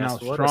podcast. Coming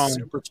out what strong. A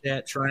super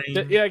chat train.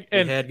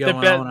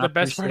 The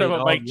best part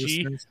about Mike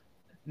G,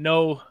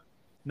 no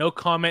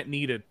comment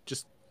needed.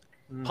 Just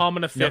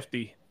palming a 50.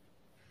 Yep.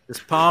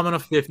 Just palming a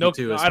 50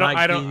 to us.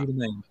 I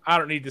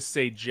don't need to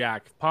say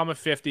jack. Palm a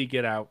 50,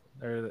 get out.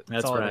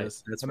 That's all right. It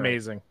is. That's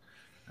amazing.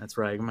 Right. That's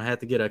right. I'm going to have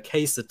to get a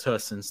case of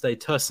Tussin. Stay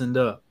tussined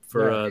up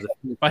for the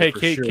future.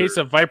 Hey, case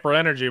of Viper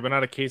Energy, but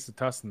not a case of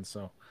Tussin.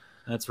 So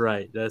That's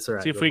right.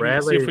 See if we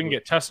can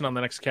get Tussin on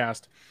the next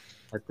cast.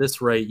 At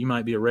this rate, you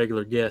might be a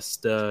regular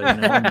guest weekly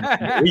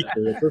at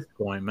this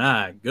point.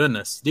 My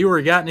goodness. Dewar,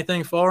 you got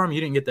anything for him?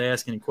 You didn't get to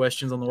ask any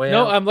questions on the way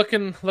out? No, I'm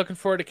looking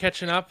forward to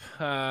catching up.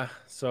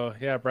 So,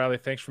 yeah, Bradley,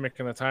 thanks for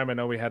making the time. I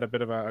know we had a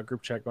bit of a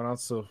group chat going on,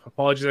 so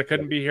apologies I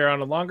couldn't be here on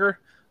it longer.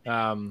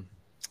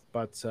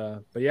 But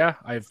yeah,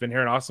 I've been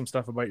hearing awesome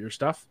stuff about your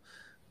stuff,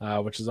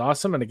 which is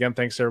awesome. And, again,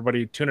 thanks to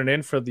everybody tuning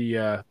in for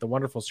the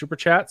wonderful Super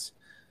Chats.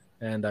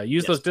 And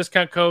use those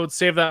discount codes.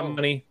 Save that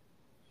money.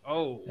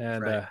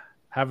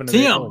 Having a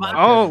keep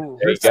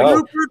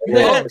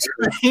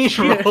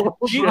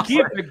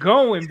it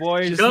going,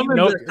 boys. Coming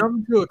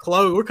to a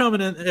close. We're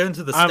coming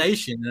into the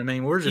station. I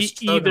mean, we're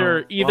just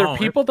either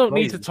people don't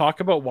need to talk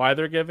about why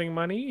they're giving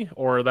money,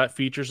 or that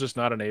feature's just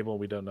not enabled.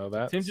 We don't know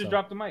that. Tim just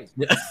dropped the mic.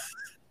 Yeah,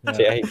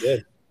 he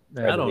did.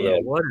 I don't know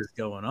what is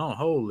going on.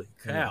 Holy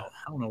cow! Yeah.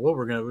 I don't know what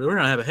we're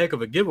gonna have a heck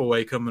of a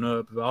giveaway coming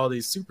up with all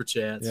these super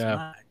chats. Yeah.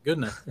 My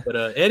goodness. But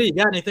Eddie, you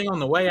got anything on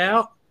the way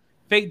out?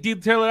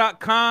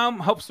 FakeDetailer.com.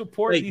 Help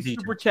support these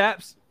super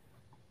chats.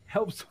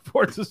 Help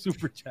support the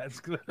super chats.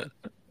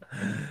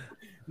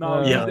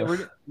 That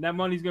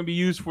money's going to be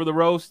used for the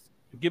roast,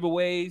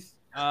 giveaways,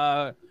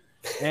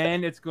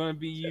 and it's going to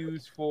be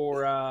used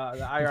for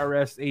the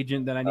IRS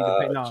agent that I need to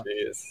pay. No.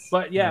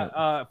 But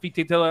yeah,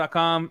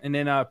 FakeDetailer.com. And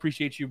then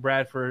appreciate you,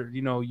 Brad, for,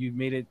 you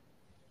made it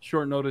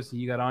short notice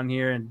and you got on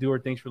here. And Dewar,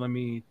 thanks for letting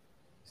me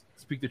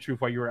speak the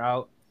truth while you were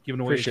out,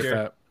 giving away a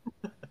chair.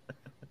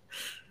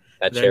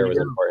 That chair was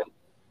important.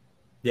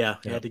 Yeah,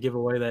 you had to give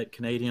away that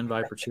Canadian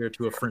Viper chair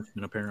to a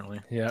Frenchman, apparently.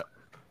 Yeah.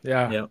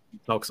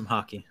 Talk some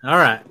hockey. All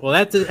right. Well,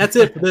 that's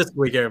it for this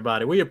week,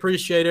 everybody. We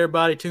appreciate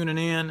everybody tuning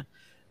in.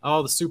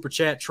 All the super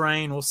chat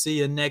train. We'll see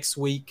you next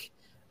week.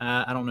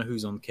 I don't know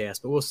who's on the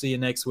cast, but we'll see you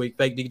next week.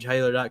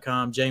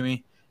 FakeDetailer.com,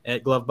 Jamie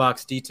at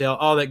Glovebox Detail,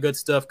 all that good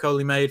stuff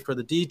Coley made for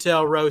the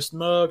Detail Roast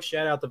mug.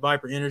 Shout out to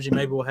Viper Energy.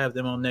 Maybe we'll have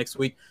them on next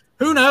week.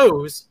 Who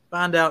knows?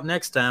 Find out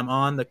next time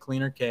on the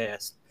Cleaner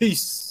Cast.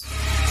 Peace.